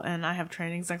school, and I have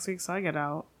trainings next week, so I get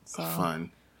out. So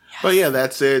fun. Yes. But yeah,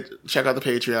 that's it. Check out the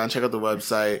Patreon. Check out the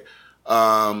website.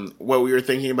 What we were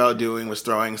thinking about doing was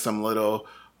throwing some little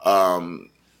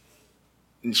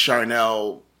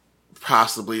Charnel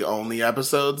possibly only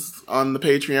episodes on the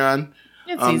Patreon.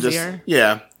 It's easier.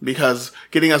 Because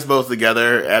getting us both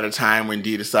together at a time when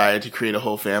Dee decided to create a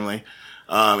whole family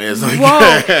is like...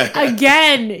 Whoa!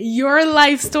 Again, your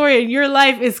life story and your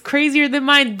life is crazier than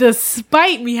mine,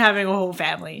 despite me having a whole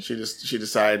family. She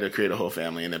decided to create a whole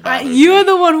family, and it bothers you're me.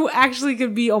 the one who actually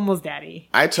could be almost daddy.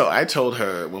 I told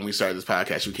her when we started this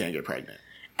podcast, you can't get pregnant.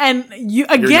 And you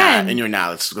again, you're not, and you're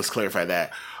not. Let's clarify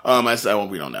that. I said, well,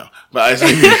 we don't know, but I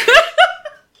said.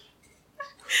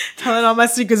 Telling all my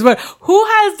secrets, but who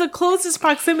has the closest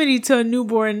proximity to a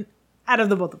newborn out of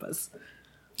the both of us?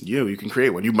 You can create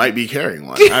one. You might be carrying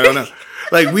one. I don't know.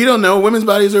 Like, we don't know. Women's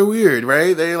bodies are weird,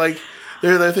 right?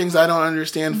 They're things I don't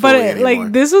understand fully anymore.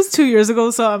 Like, this was 2 years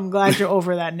ago, so I'm glad you're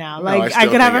over that now. Like, I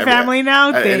could have a family now.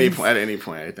 At any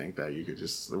point, I think that you could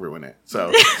just ruin it.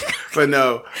 So, but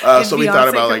no. So we thought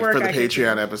about like for the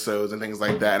Patreon episodes and things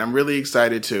like that. And I'm really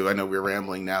excited too. I know we're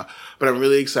rambling now, but I'm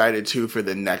really excited too for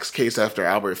the next case after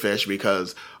Albert Fish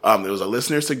because it was a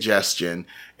listener suggestion,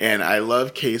 and I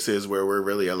love cases where we're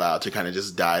really allowed to kind of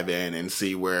just dive in and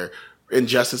see where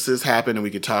injustices happen, and we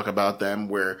could talk about them,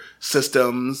 where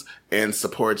systems and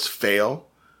supports fail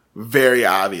very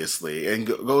obviously and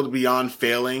go beyond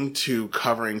failing to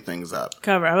covering things up.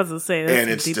 I was going to say that. And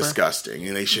it's deeper. Disgusting,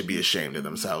 and they should be ashamed of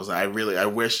themselves. I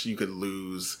wish you could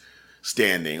lose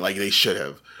standing like they should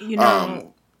have.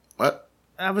 What?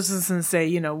 I was just going to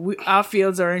say, our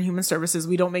fields are in human services.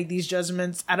 We don't make these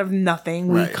judgments out of nothing.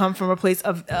 We come from a place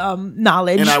of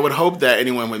knowledge. And I would hope that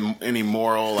anyone with any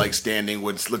moral standing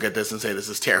would look at this and say, this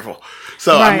is terrible.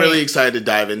 So I'm really excited to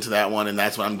dive into that one. And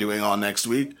that's what I'm doing all next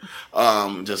week.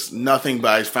 Just nothing, but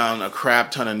I found a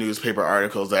crap ton of newspaper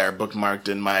articles that are bookmarked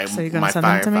in my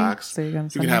Firefox. So you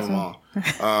can have them all.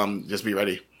 Just be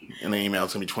ready. In the email,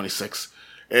 it's going to be 26.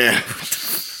 And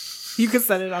You can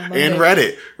send it on Monday. And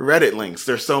Reddit links.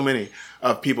 There's so many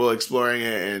of people exploring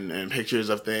it and pictures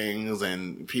of things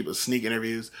and people sneak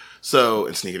interviews.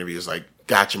 And sneak interviews, like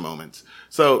gotcha moments.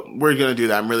 So we're going to do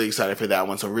that. I'm really excited for that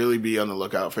one. So really be on the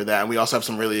lookout for that. And we also have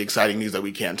some really exciting news that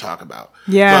we can't talk about.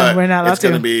 Yeah, but we're not allowed it's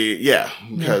going to be,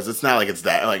 because it's not like it's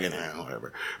that, like,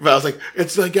 whatever. But I was like,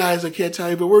 it's like, guys, I can't tell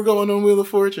you, but we're going on Wheel of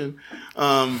Fortune.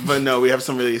 But no, we have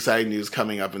some really exciting news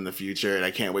coming up in the future. And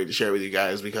I can't wait to share it with you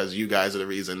guys because you guys are the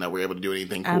reason that we're able to do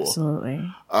anything cool.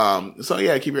 Absolutely. So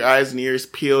yeah, keep your eyes and ears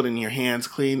peeled and your hands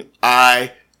clean.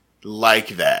 I like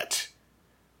that.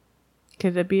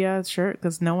 Could it be a shirt?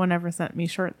 Because no one ever sent me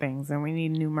shirt things, and we need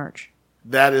new merch.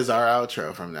 That is our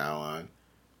outro from now on.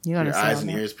 You Your understand? eyes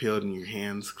and ears peeled and your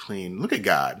hands clean. Look at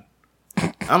God.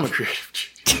 I'm a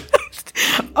creative.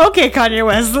 Okay, Kanye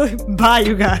West. Bye,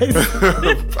 you guys.